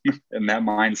alone in that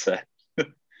mindset.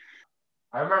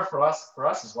 I remember for us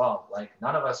as well, like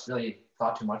none of us really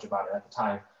thought too much about it at the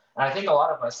time. And I think a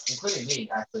lot of us, including me,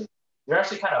 actually, we were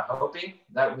actually kind of hoping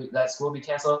that school would be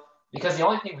canceled, because the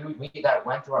only thing we that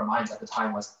went through our minds at the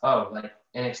time was, oh, like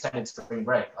an extended spring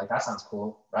break. Like, that sounds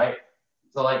cool, right?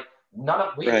 So like none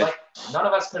of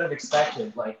us could have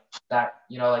expected like that,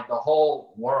 like the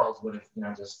whole world would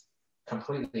have, just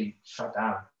completely shut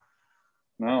down at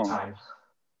No, the time.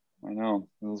 I know.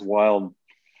 It was wild.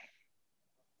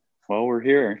 Well, we're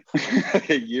here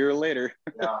a year later.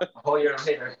 Yeah, a whole year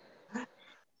later.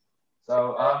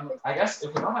 So I guess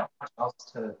if we don't have much else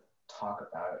to talk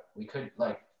about, we could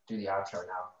like do the outro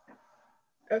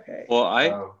now. Okay.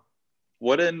 Well,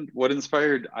 what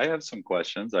inspired? I have some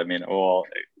questions. I mean, well,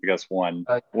 I guess one.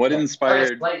 What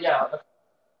inspired? Okay, yeah.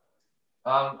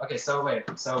 Okay, so wait,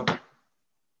 so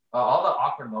all the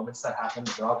awkward moments that happened,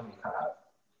 they're all gonna be cut out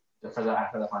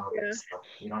for the final bit, so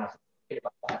you don't have to think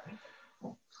about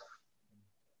that.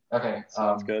 Okay.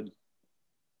 Sounds good.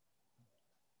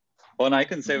 Well, and I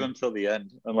can save them till the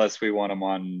end, unless we want them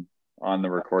on the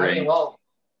recording. I mean, well,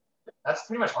 that's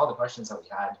pretty much all the questions that we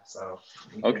had. So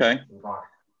okay. Move on.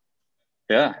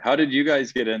 Yeah. How did you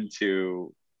guys get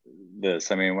into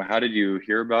this? I mean, how did you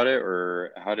hear about it,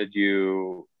 or how did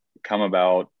you come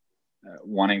about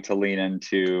wanting to lean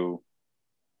into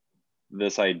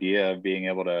this idea of being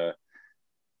able to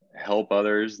help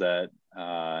others that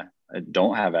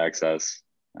don't have access,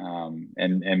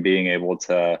 and being able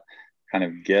to kind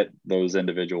of get those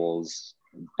individuals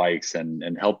bikes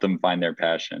and help them find their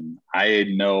passion? I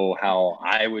know how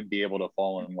I would be able to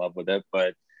fall in love with it,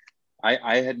 but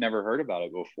I had never heard about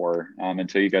it before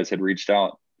until you guys had reached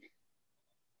out.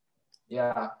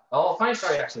 Yeah. Oh, funny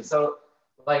story actually. So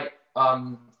like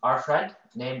our friend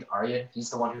named Aryan, he's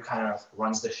the one who kind of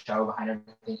runs the show behind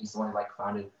everything. He's the one who like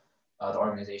founded the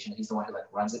organization. He's the one who like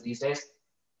runs it these days.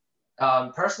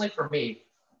 Personally for me,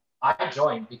 I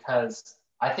joined because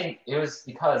I think it was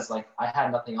because like I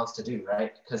had nothing else to do,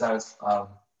 right? Because I was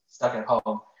stuck at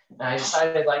home, and I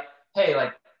decided like, hey,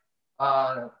 like,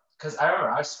 because I remember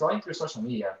I was scrolling through social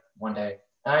media one day,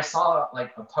 and I saw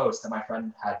like a post that my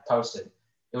friend had posted.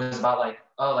 It was about like,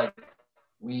 oh, like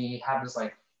we have this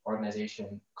like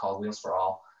organization called Wheels for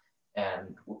All,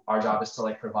 and our job is to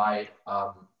like provide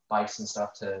bikes and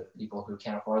stuff to people who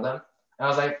can't afford them. And I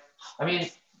was like, I mean,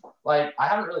 like I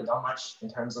haven't really done much in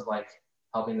terms of like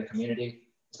helping the community,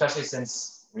 especially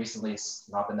since recently it's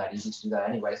not been that easy to do that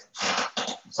anyways.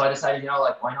 So I decided,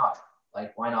 like why not?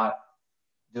 Like why not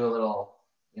do a little,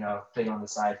 thing on the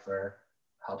side for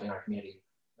helping our community?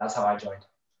 That's how I joined.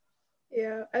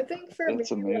 Yeah, I think for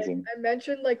That's me, amazing. like, I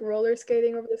mentioned like roller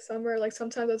skating over the summer. Like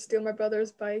sometimes I'd steal my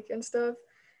brother's bike and stuff.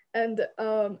 And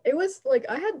it was like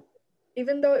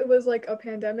even though it was like a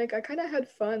pandemic, I kind of had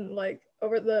fun like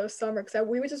over the summer because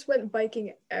we just went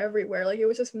biking everywhere. Like it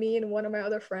was just me and one of my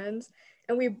other friends,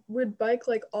 and we would bike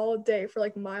like all day for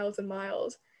like miles and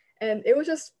miles. And it was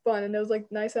just fun, and it was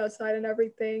like nice outside and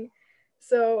everything.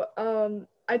 So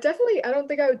I don't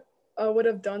think would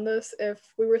have done this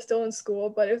if we were still in school,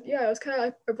 but I was kind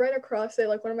of, I ran across it,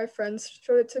 like one of my friends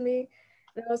showed it to me,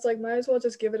 And I was like, might as well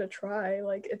just give it a try.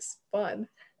 Like, it's fun.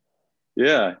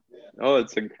 Yeah. Oh,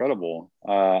 it's incredible.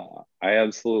 I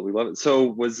absolutely love it.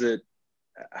 So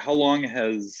how long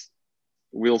has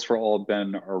Wheels for All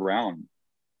been around?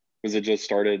 Was it just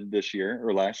started this year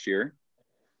or last year?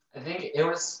 I think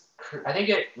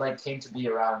it like came to be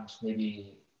around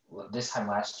maybe this time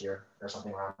last year or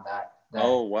something around that.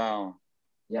 Oh, wow.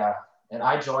 Yeah, and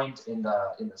I joined in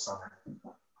the summer.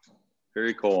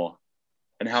 Very cool.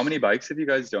 And how many bikes have you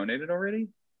guys donated already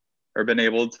or been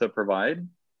able to provide?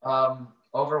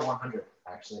 Over 100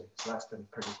 actually, so that's been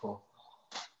pretty cool.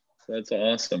 That's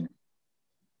awesome.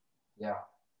 Yeah.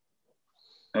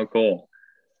 Oh, cool.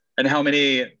 And how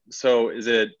many? So is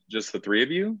it just the three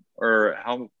of you, or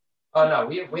how? Oh no,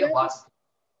 we have lots.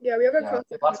 Yeah, we have across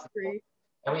the country.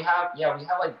 And we have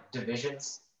like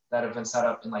divisions that have been set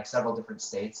up in like several different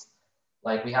states.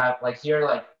 Like we have like here,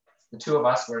 like the two of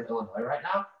us, we're in Illinois right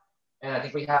now, and I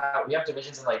think we have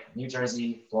divisions in like New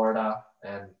Jersey, Florida,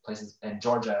 and places, and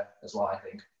Georgia as well, I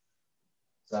think.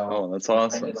 So Oh, that's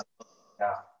awesome.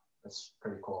 Yeah, that's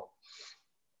pretty cool.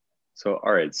 So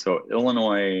all right, so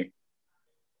Illinois,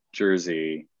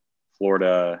 Jersey,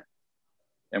 Florida,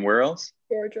 and where else?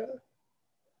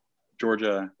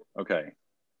 Georgia. Okay.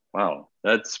 Wow,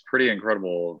 that's pretty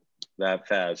incredible. That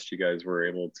fast, you guys were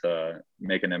able to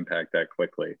make an impact that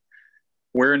quickly.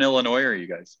 Where in Illinois are you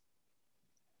guys?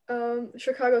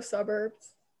 Chicago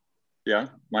suburbs. Yeah,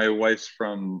 my wife's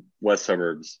from West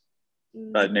Suburbs,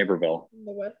 Naperville. In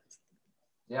the West.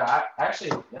 Yeah,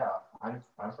 I'm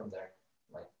from there.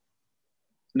 Like,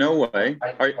 no way.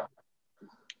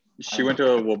 She went to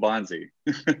Waubonsie.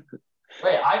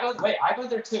 Wait, I go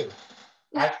there too.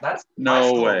 That's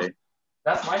no way.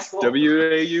 That's my school.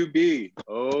 WAUB.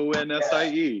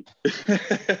 ONSIE.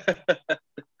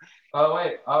 Oh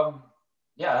wait,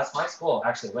 yeah, that's my school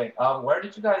actually. Wait, where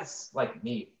did you guys like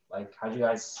meet? Like, how'd you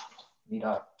guys meet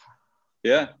up?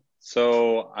 Yeah,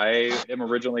 so I am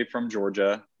originally from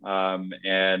Georgia,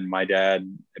 and my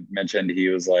dad mentioned, he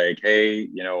was like, "Hey,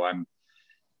 I'm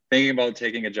thinking about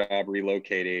taking a job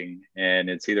relocating, and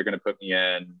it's either going to put me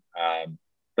in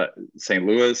St.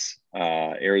 Louis,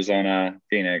 Arizona,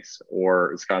 Phoenix,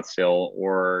 or Scottsdale,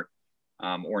 or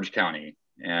Orange County.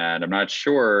 And I'm not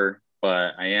sure,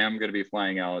 but I am going to be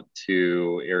flying out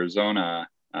to Arizona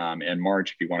in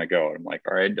March if you want to go." And I'm like,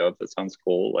 all right, dope. That sounds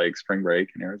cool. Like spring break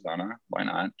in Arizona. Why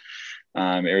not?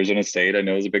 Arizona State, I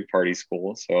know, is a big party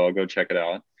school, so I'll go check it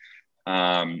out.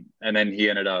 And then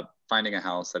he ended up finding a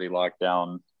house that he locked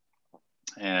down,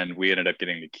 and we ended up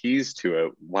getting the keys to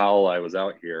it while I was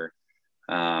out here.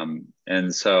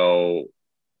 And so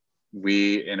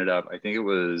we ended up, I think it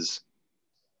was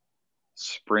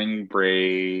spring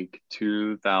break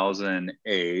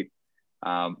 2008.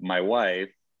 My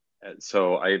wife,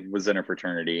 so I was in a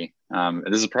fraternity.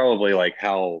 This is probably like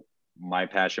how my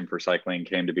passion for cycling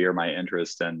came to be, or my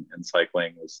interest in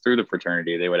cycling was through the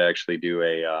fraternity. They would actually do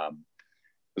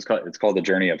it's called the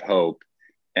Journey of Hope.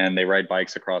 And they ride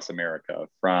bikes across America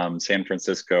from San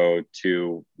Francisco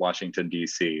to Washington,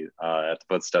 D.C. At the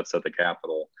footsteps of the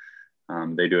Capitol.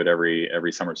 They do it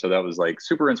every summer. So that was like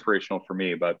super inspirational for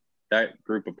me. But that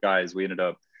group of guys, we ended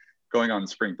up going on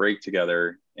spring break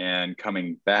together, and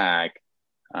coming back,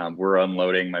 we're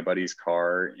unloading my buddy's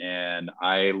car, and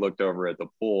I looked over at the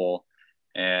pool,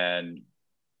 and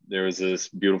there was this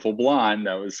beautiful blonde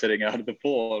that was sitting out at the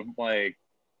pool. I'm like,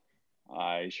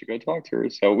 I should go talk to her.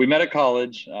 So we met at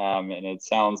college, and it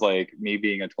sounds like me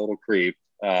being a total creep,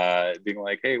 being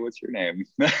like, "Hey, what's your name?"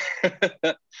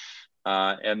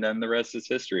 And then the rest is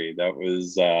history. That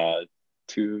was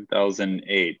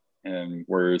 2008, and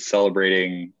we're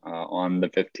celebrating on the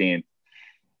 15th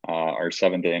our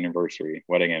 7th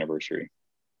wedding anniversary.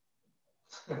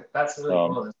 That's really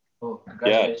cool. That's cool.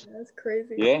 Congratulations. Yeah, that's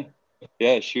crazy.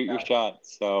 Yeah. Shoot your shot.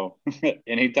 So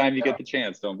anytime you get the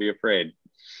chance, don't be afraid.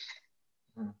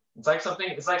 It's like something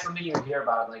you hear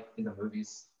about like in the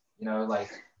movies,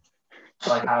 like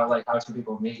how two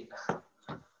people meet.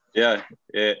 Yeah,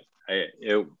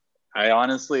 I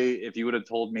honestly, if you would have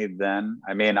told me then,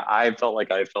 I mean, I felt like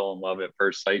I fell in love at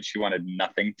first sight. She wanted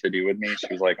nothing to do with me. She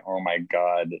was like, "Oh my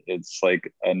God, it's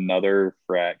like another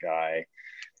frat guy.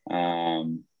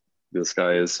 This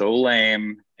guy is so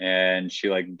lame." And she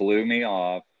like blew me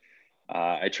off.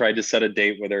 I tried to set a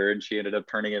date with her, and she ended up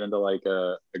turning it into like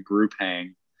a group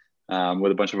hang.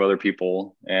 With a bunch of other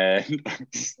people, and I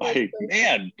was like,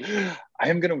 man, I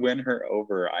am gonna win her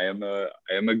over. I am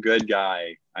a good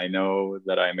guy. I know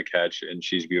that I'm a catch, and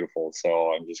she's beautiful,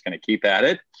 so I'm just gonna keep at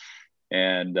it,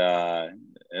 and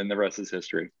the rest is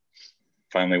history.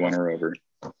 Finally won her over.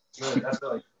 That's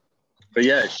really. But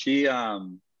yeah, she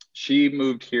she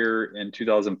moved here in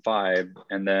 2005,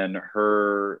 and then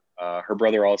her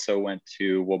brother also went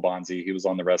to Waubonsie. He was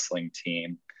on the wrestling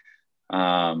team.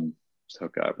 So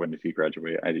God, when did he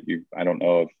graduate? I don't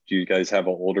know. Do you guys have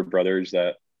older brothers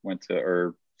that went to,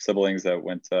 or siblings that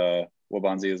went to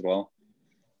Waubonsie as well?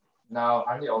 No,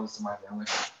 I'm the oldest in my family.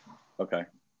 Okay.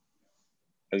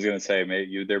 I was gonna say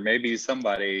there may be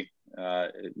somebody,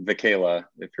 Vikela,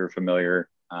 if you're familiar.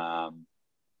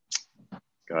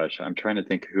 Gosh, I'm trying to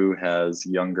think who has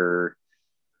younger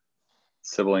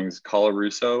siblings.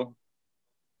 Colarusso,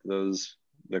 the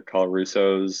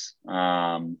Colarussos.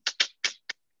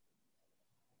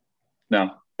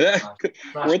 No,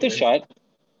 worth a shot.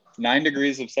 9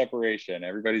 degrees of separation.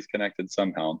 Everybody's connected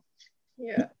somehow.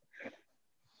 Yeah.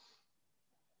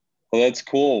 Well, that's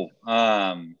cool.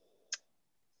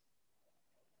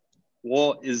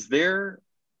 Well, is there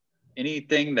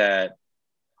anything that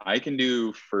I can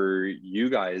do for you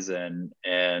guys and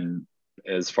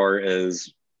as far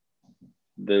as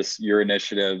your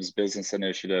initiatives, business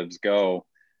initiatives go?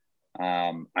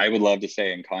 I would love to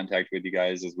stay in contact with you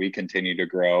guys as we continue to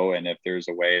grow, and if there's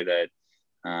a way that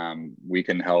we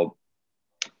can help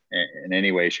in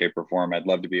any way, shape, or form, I'd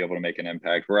love to be able to make an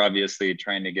impact. We're obviously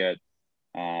trying to get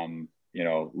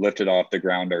lifted off the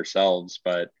ground ourselves,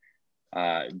 but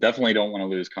definitely don't want to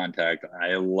lose contact.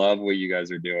 I love what you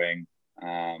guys are doing.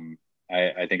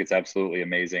 I think it's absolutely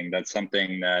amazing. That's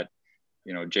something that,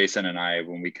 Jason and I,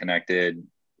 when we connected,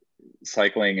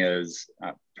 cycling is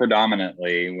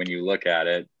predominantly, when you look at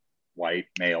it, white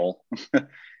male,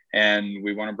 and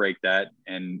we want to break that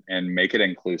and make it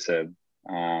inclusive.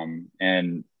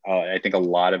 I think a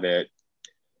lot of it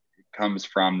comes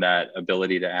from that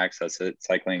ability to access it.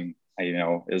 Cycling,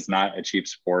 is not a cheap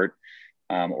sport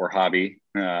or hobby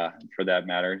for that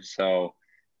matter. So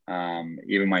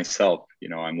even myself,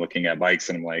 I'm looking at bikes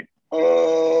and I'm like,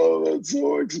 oh, that's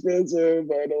so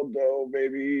expensive. I don't know.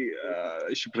 Maybe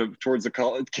I should put it towards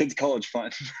the kids' college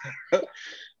fund.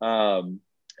 I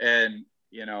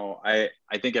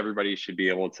think everybody should be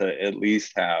able to at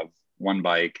least have one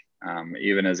bike,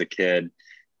 even as a kid.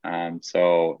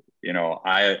 So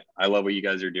I love what you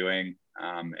guys are doing,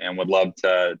 and would love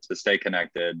to stay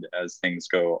connected as things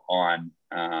go on,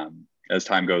 as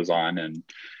time goes on, and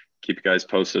keep you guys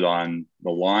posted on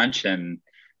the launch. And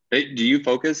do you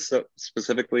focus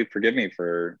specifically, forgive me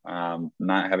for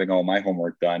not having all my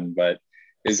homework done, but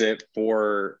is it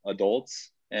for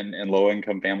adults and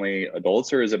low-income family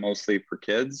adults, or is it mostly for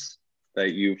kids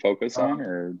that you focus on?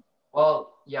 Or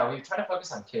well, yeah, we try to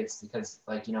focus on kids because,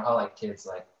 how kids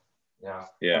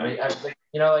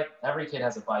every kid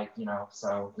has a bike,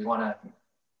 so we want to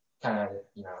kind of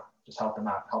just help them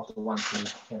out, help the ones who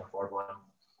can't afford one.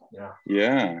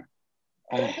 Yeah.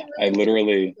 I Really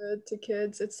literally good to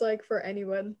kids. It's for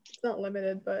anyone. It's not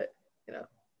limited, but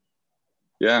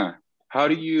Yeah. How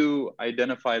do you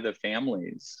identify the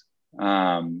families?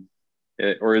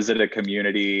 Or is it a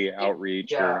community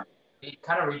outreach? Yeah, we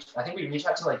kind of I think we reach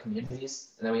out to communities,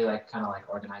 and then we kind of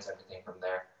organize everything from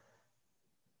there.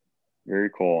 Very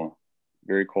cool.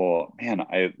 Very cool. Man,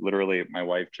 my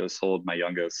wife just sold my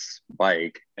youngest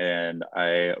bike, and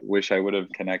I wish I would have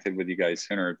connected with you guys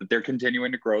sooner. But they're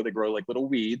continuing to grow. They grow like little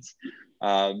weeds.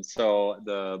 So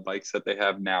the bikes that they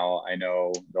have now, I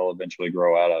know they'll eventually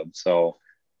grow out of. So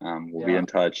we'll be in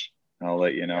touch. I'll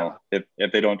let you know if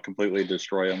they don't completely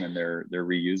destroy them and they're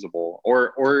reusable.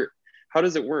 Or how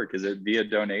does it work? Is it via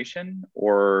donation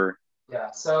or?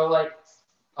 Yeah. So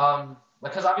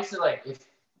because obviously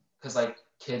because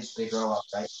kids, they grow up,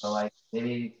 right? So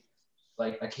maybe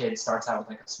a kid starts out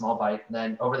with a small bike, and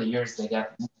then over the years they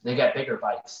get bigger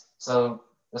bikes. So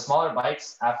the smaller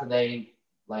bikes, after they're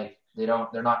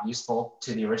not useful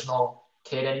to the original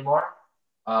kid anymore.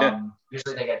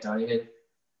 Usually they get donated,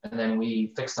 and then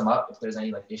we fix them up if there's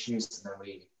any issues, and then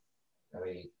we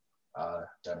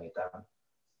donate them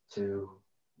to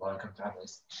low-income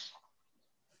families.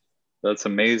 That's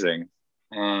amazing.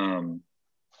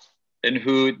 And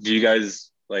who do you guys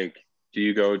do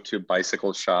you go to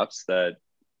bicycle shops that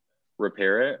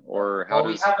repair it, or how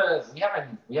we have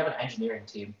an engineering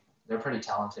team. They're pretty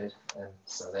talented, and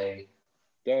so they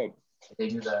do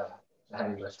the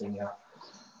heavy lifting. Yeah.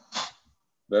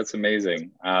 That's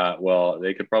amazing. Well,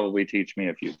 they could probably teach me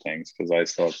a few things because I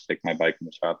still have to take my bike in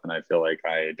the shop, and I feel like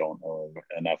I don't know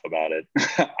enough about it.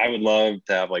 I would love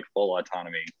to have full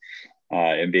autonomy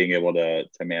and being able to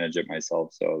manage it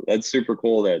myself. So that's super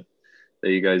cool that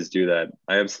you guys do that.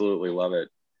 I absolutely love it.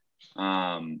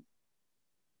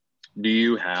 Do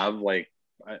you have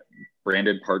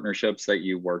branded partnerships that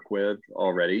you work with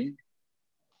already?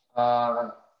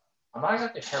 I'm not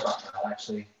exactly sure about that,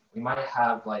 actually. We might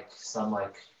have some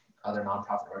other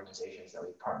nonprofit organizations that we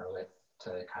partner with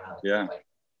to kind of like,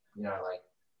 like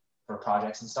for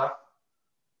projects and stuff.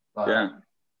 But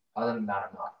other than that,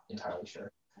 I'm not entirely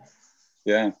sure.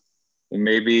 Yeah. And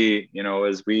maybe,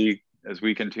 as we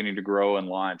continue to grow and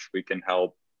launch, we can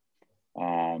help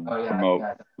promote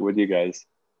with you guys,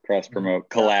 cross promote,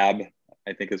 collab,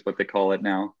 I think is what they call it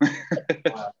now. That's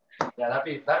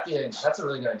a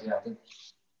really good idea. I think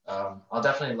I'll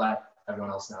definitely let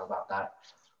everyone else know about that.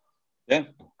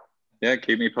 Yeah,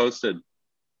 keep me posted.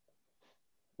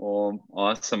 Well,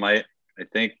 awesome. I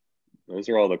think those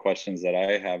are all the questions that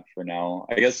I have for now.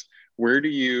 I guess, where do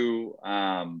you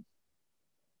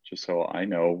just so I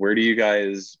know, where do you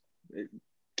guys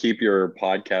keep your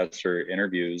podcasts or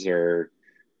interviews or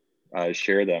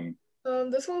share them?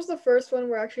 This one was the first one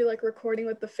we're actually like recording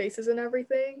with the faces and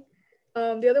everything.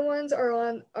 The other ones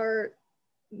are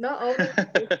not all of them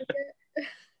posted yet.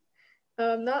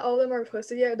 Not all of them are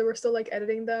posted yet. We're still like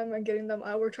editing them and getting them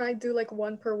out. We're trying to do like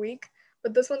one per week,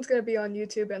 but this one's gonna be on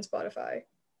YouTube and Spotify.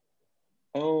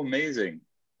 Oh, amazing.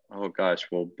 Oh gosh,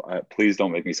 well, please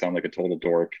don't make me sound like a total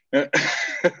dork. My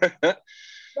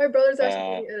brother's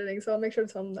actually editing, so I'll make sure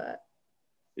to tell him that.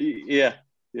 Yeah.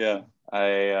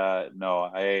 I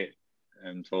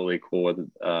am totally cool with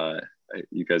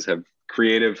you guys have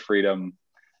creative freedom.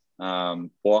 Well,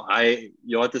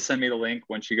 you'll have to send me the link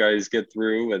once you guys get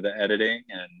through with the editing,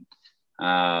 and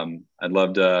I'd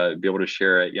love to be able to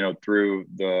share it, through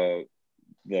the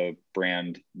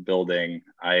brand building.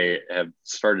 I have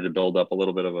started to build up a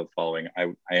little bit of a following.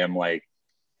 I am like,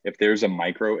 if there's a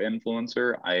micro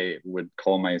influencer, I would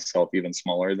call myself even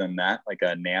smaller than that, like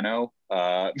a nano,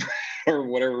 or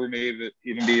whatever, maybe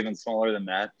even be even smaller than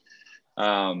that.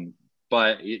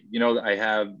 But I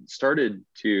have started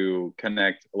to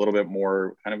connect a little bit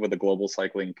more kind of with the global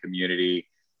cycling community,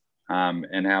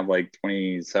 and have like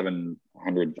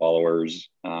 2,700 followers,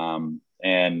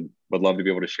 and would love to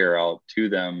be able to share out to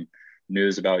them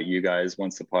news about you guys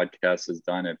once the podcast is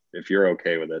done, if you're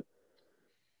okay with it.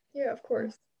 Yeah, of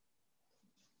course.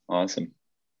 Awesome.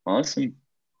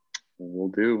 Will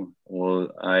do.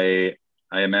 Well, I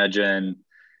imagine,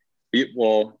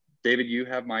 David, you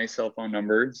have my cell phone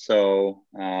number, so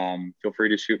feel free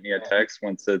to shoot me a text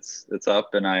once it's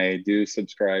up. And I do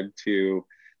subscribe to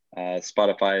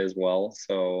Spotify as well,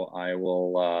 so I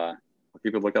will I'll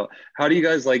keep a lookout. How do you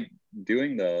guys like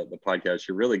doing the podcast?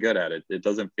 You're really good at it. It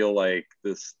doesn't feel like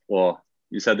this. Well,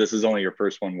 you said this is only your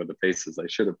first one with the faces. I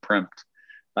should have primped.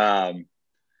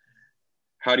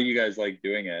 How do you guys like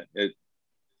doing it?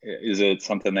 Is it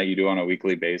something that you do on a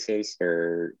weekly basis,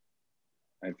 or?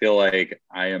 I feel like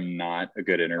I am not a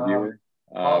good interviewer.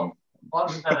 No.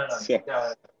 So.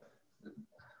 Yeah.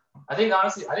 I think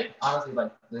honestly, like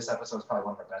this episode is probably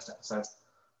one of our best episodes.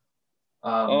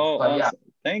 Awesome. Yeah.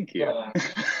 Thank you. Yeah.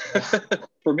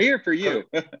 For me or for you?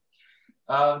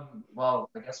 Well,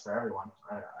 I guess for everyone.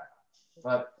 I don't know.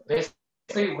 But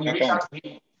basically, we reach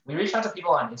out to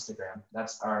people on Instagram.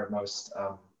 That's our most.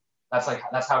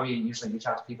 That's how we usually reach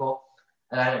out to people,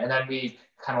 and then we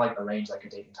kind of like arrange like a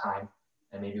date and time.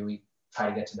 And maybe we try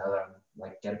to get to know them,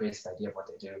 like get a basic idea of what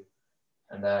they do.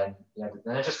 And then,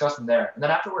 then it just goes from there. And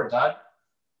then after we're done,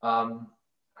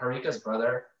 Harika's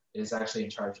brother is actually in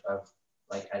charge of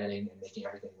like editing and making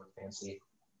everything look fancy.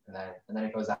 And then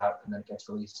it goes out and then it gets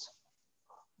released.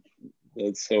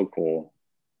 That's so cool.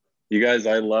 You guys,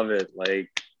 I love it. Like,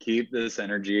 keep this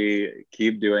energy,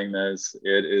 keep doing this.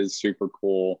 It is super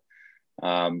cool.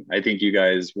 I think you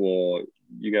guys will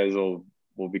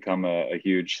become a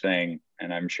huge thing,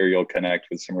 and I'm sure you'll connect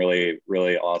with some really,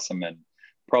 really awesome and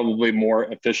probably more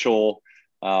official,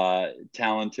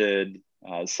 talented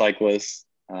cyclists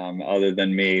other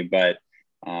than me. But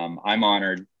I'm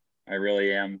honored. I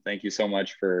really am. Thank you so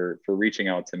much for reaching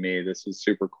out to me. This was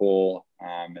super cool.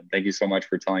 And thank you so much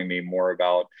for telling me more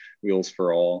about Wheels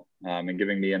for All, and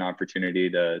giving me an opportunity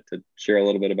to share a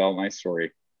little bit about my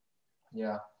story.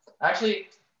 Yeah, actually,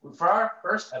 for our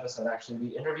first episode,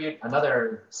 we interviewed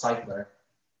another cyclist.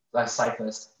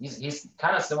 He's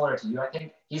kind of similar to you, I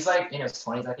think. He's like in his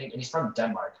 20s, I think, and he's from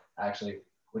Denmark, actually,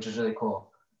 which is really cool.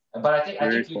 But I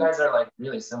think you guys are like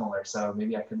really similar, so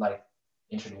maybe I could like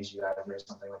introduce you guys or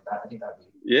something like that. I think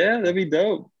that'd be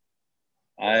dope.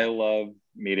 I love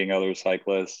meeting other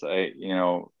cyclists.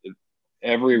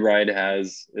 Every ride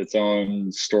has its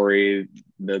own story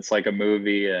that's like a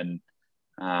movie, and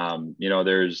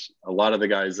there's a lot of the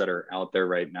guys that are out there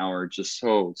right now are just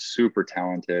so super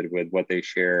talented with what they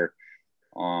share.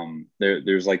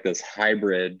 There's like this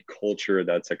hybrid culture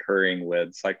that's occurring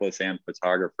with cyclists and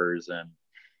photographers, and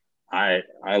I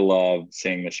love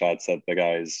seeing the shots that the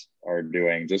guys are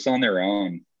doing just on their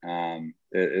own.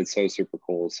 It's so super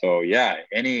cool. So yeah,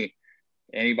 anybody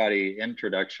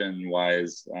introduction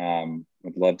wise,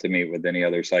 would love to meet with any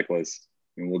other cyclists,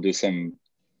 and we'll do some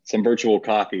virtual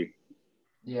coffee.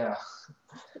 Yeah.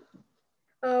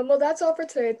 Well, that's all for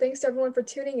today. Thanks to everyone for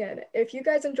tuning in. If you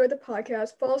guys enjoyed the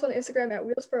podcast, follow us on Instagram at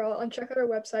Wheels for All and check out our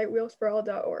website,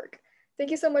 wheelsforall.org.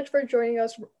 Thank you so much for joining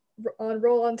us on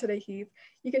Roll On today, Heath.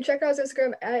 You can check out his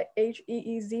Instagram at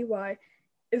HEEZY.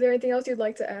 Is there anything else you'd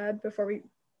like to add before we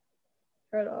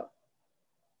turn it off?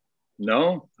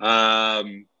 No.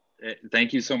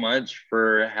 Thank you so much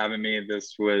for having me.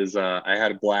 This was, I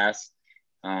had a blast.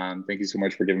 Thank you so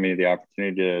much for giving me the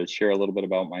opportunity to share a little bit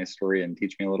about my story and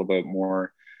teach me a little bit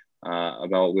more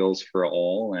about Wheels for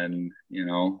All. And,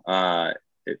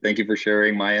 thank you for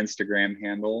sharing my Instagram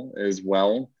handle as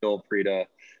well. Feel free to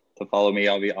follow me.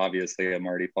 Obviously, I'm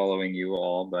already following you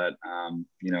all, but,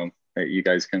 you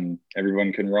guys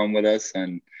everyone can roam with us,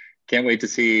 and can't wait to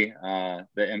see the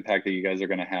impact that you guys are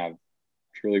going to have.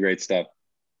 It's really great stuff.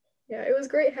 Yeah, it was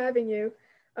great having you.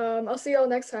 I'll see you all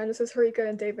next time. This is Harika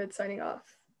and David signing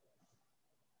off.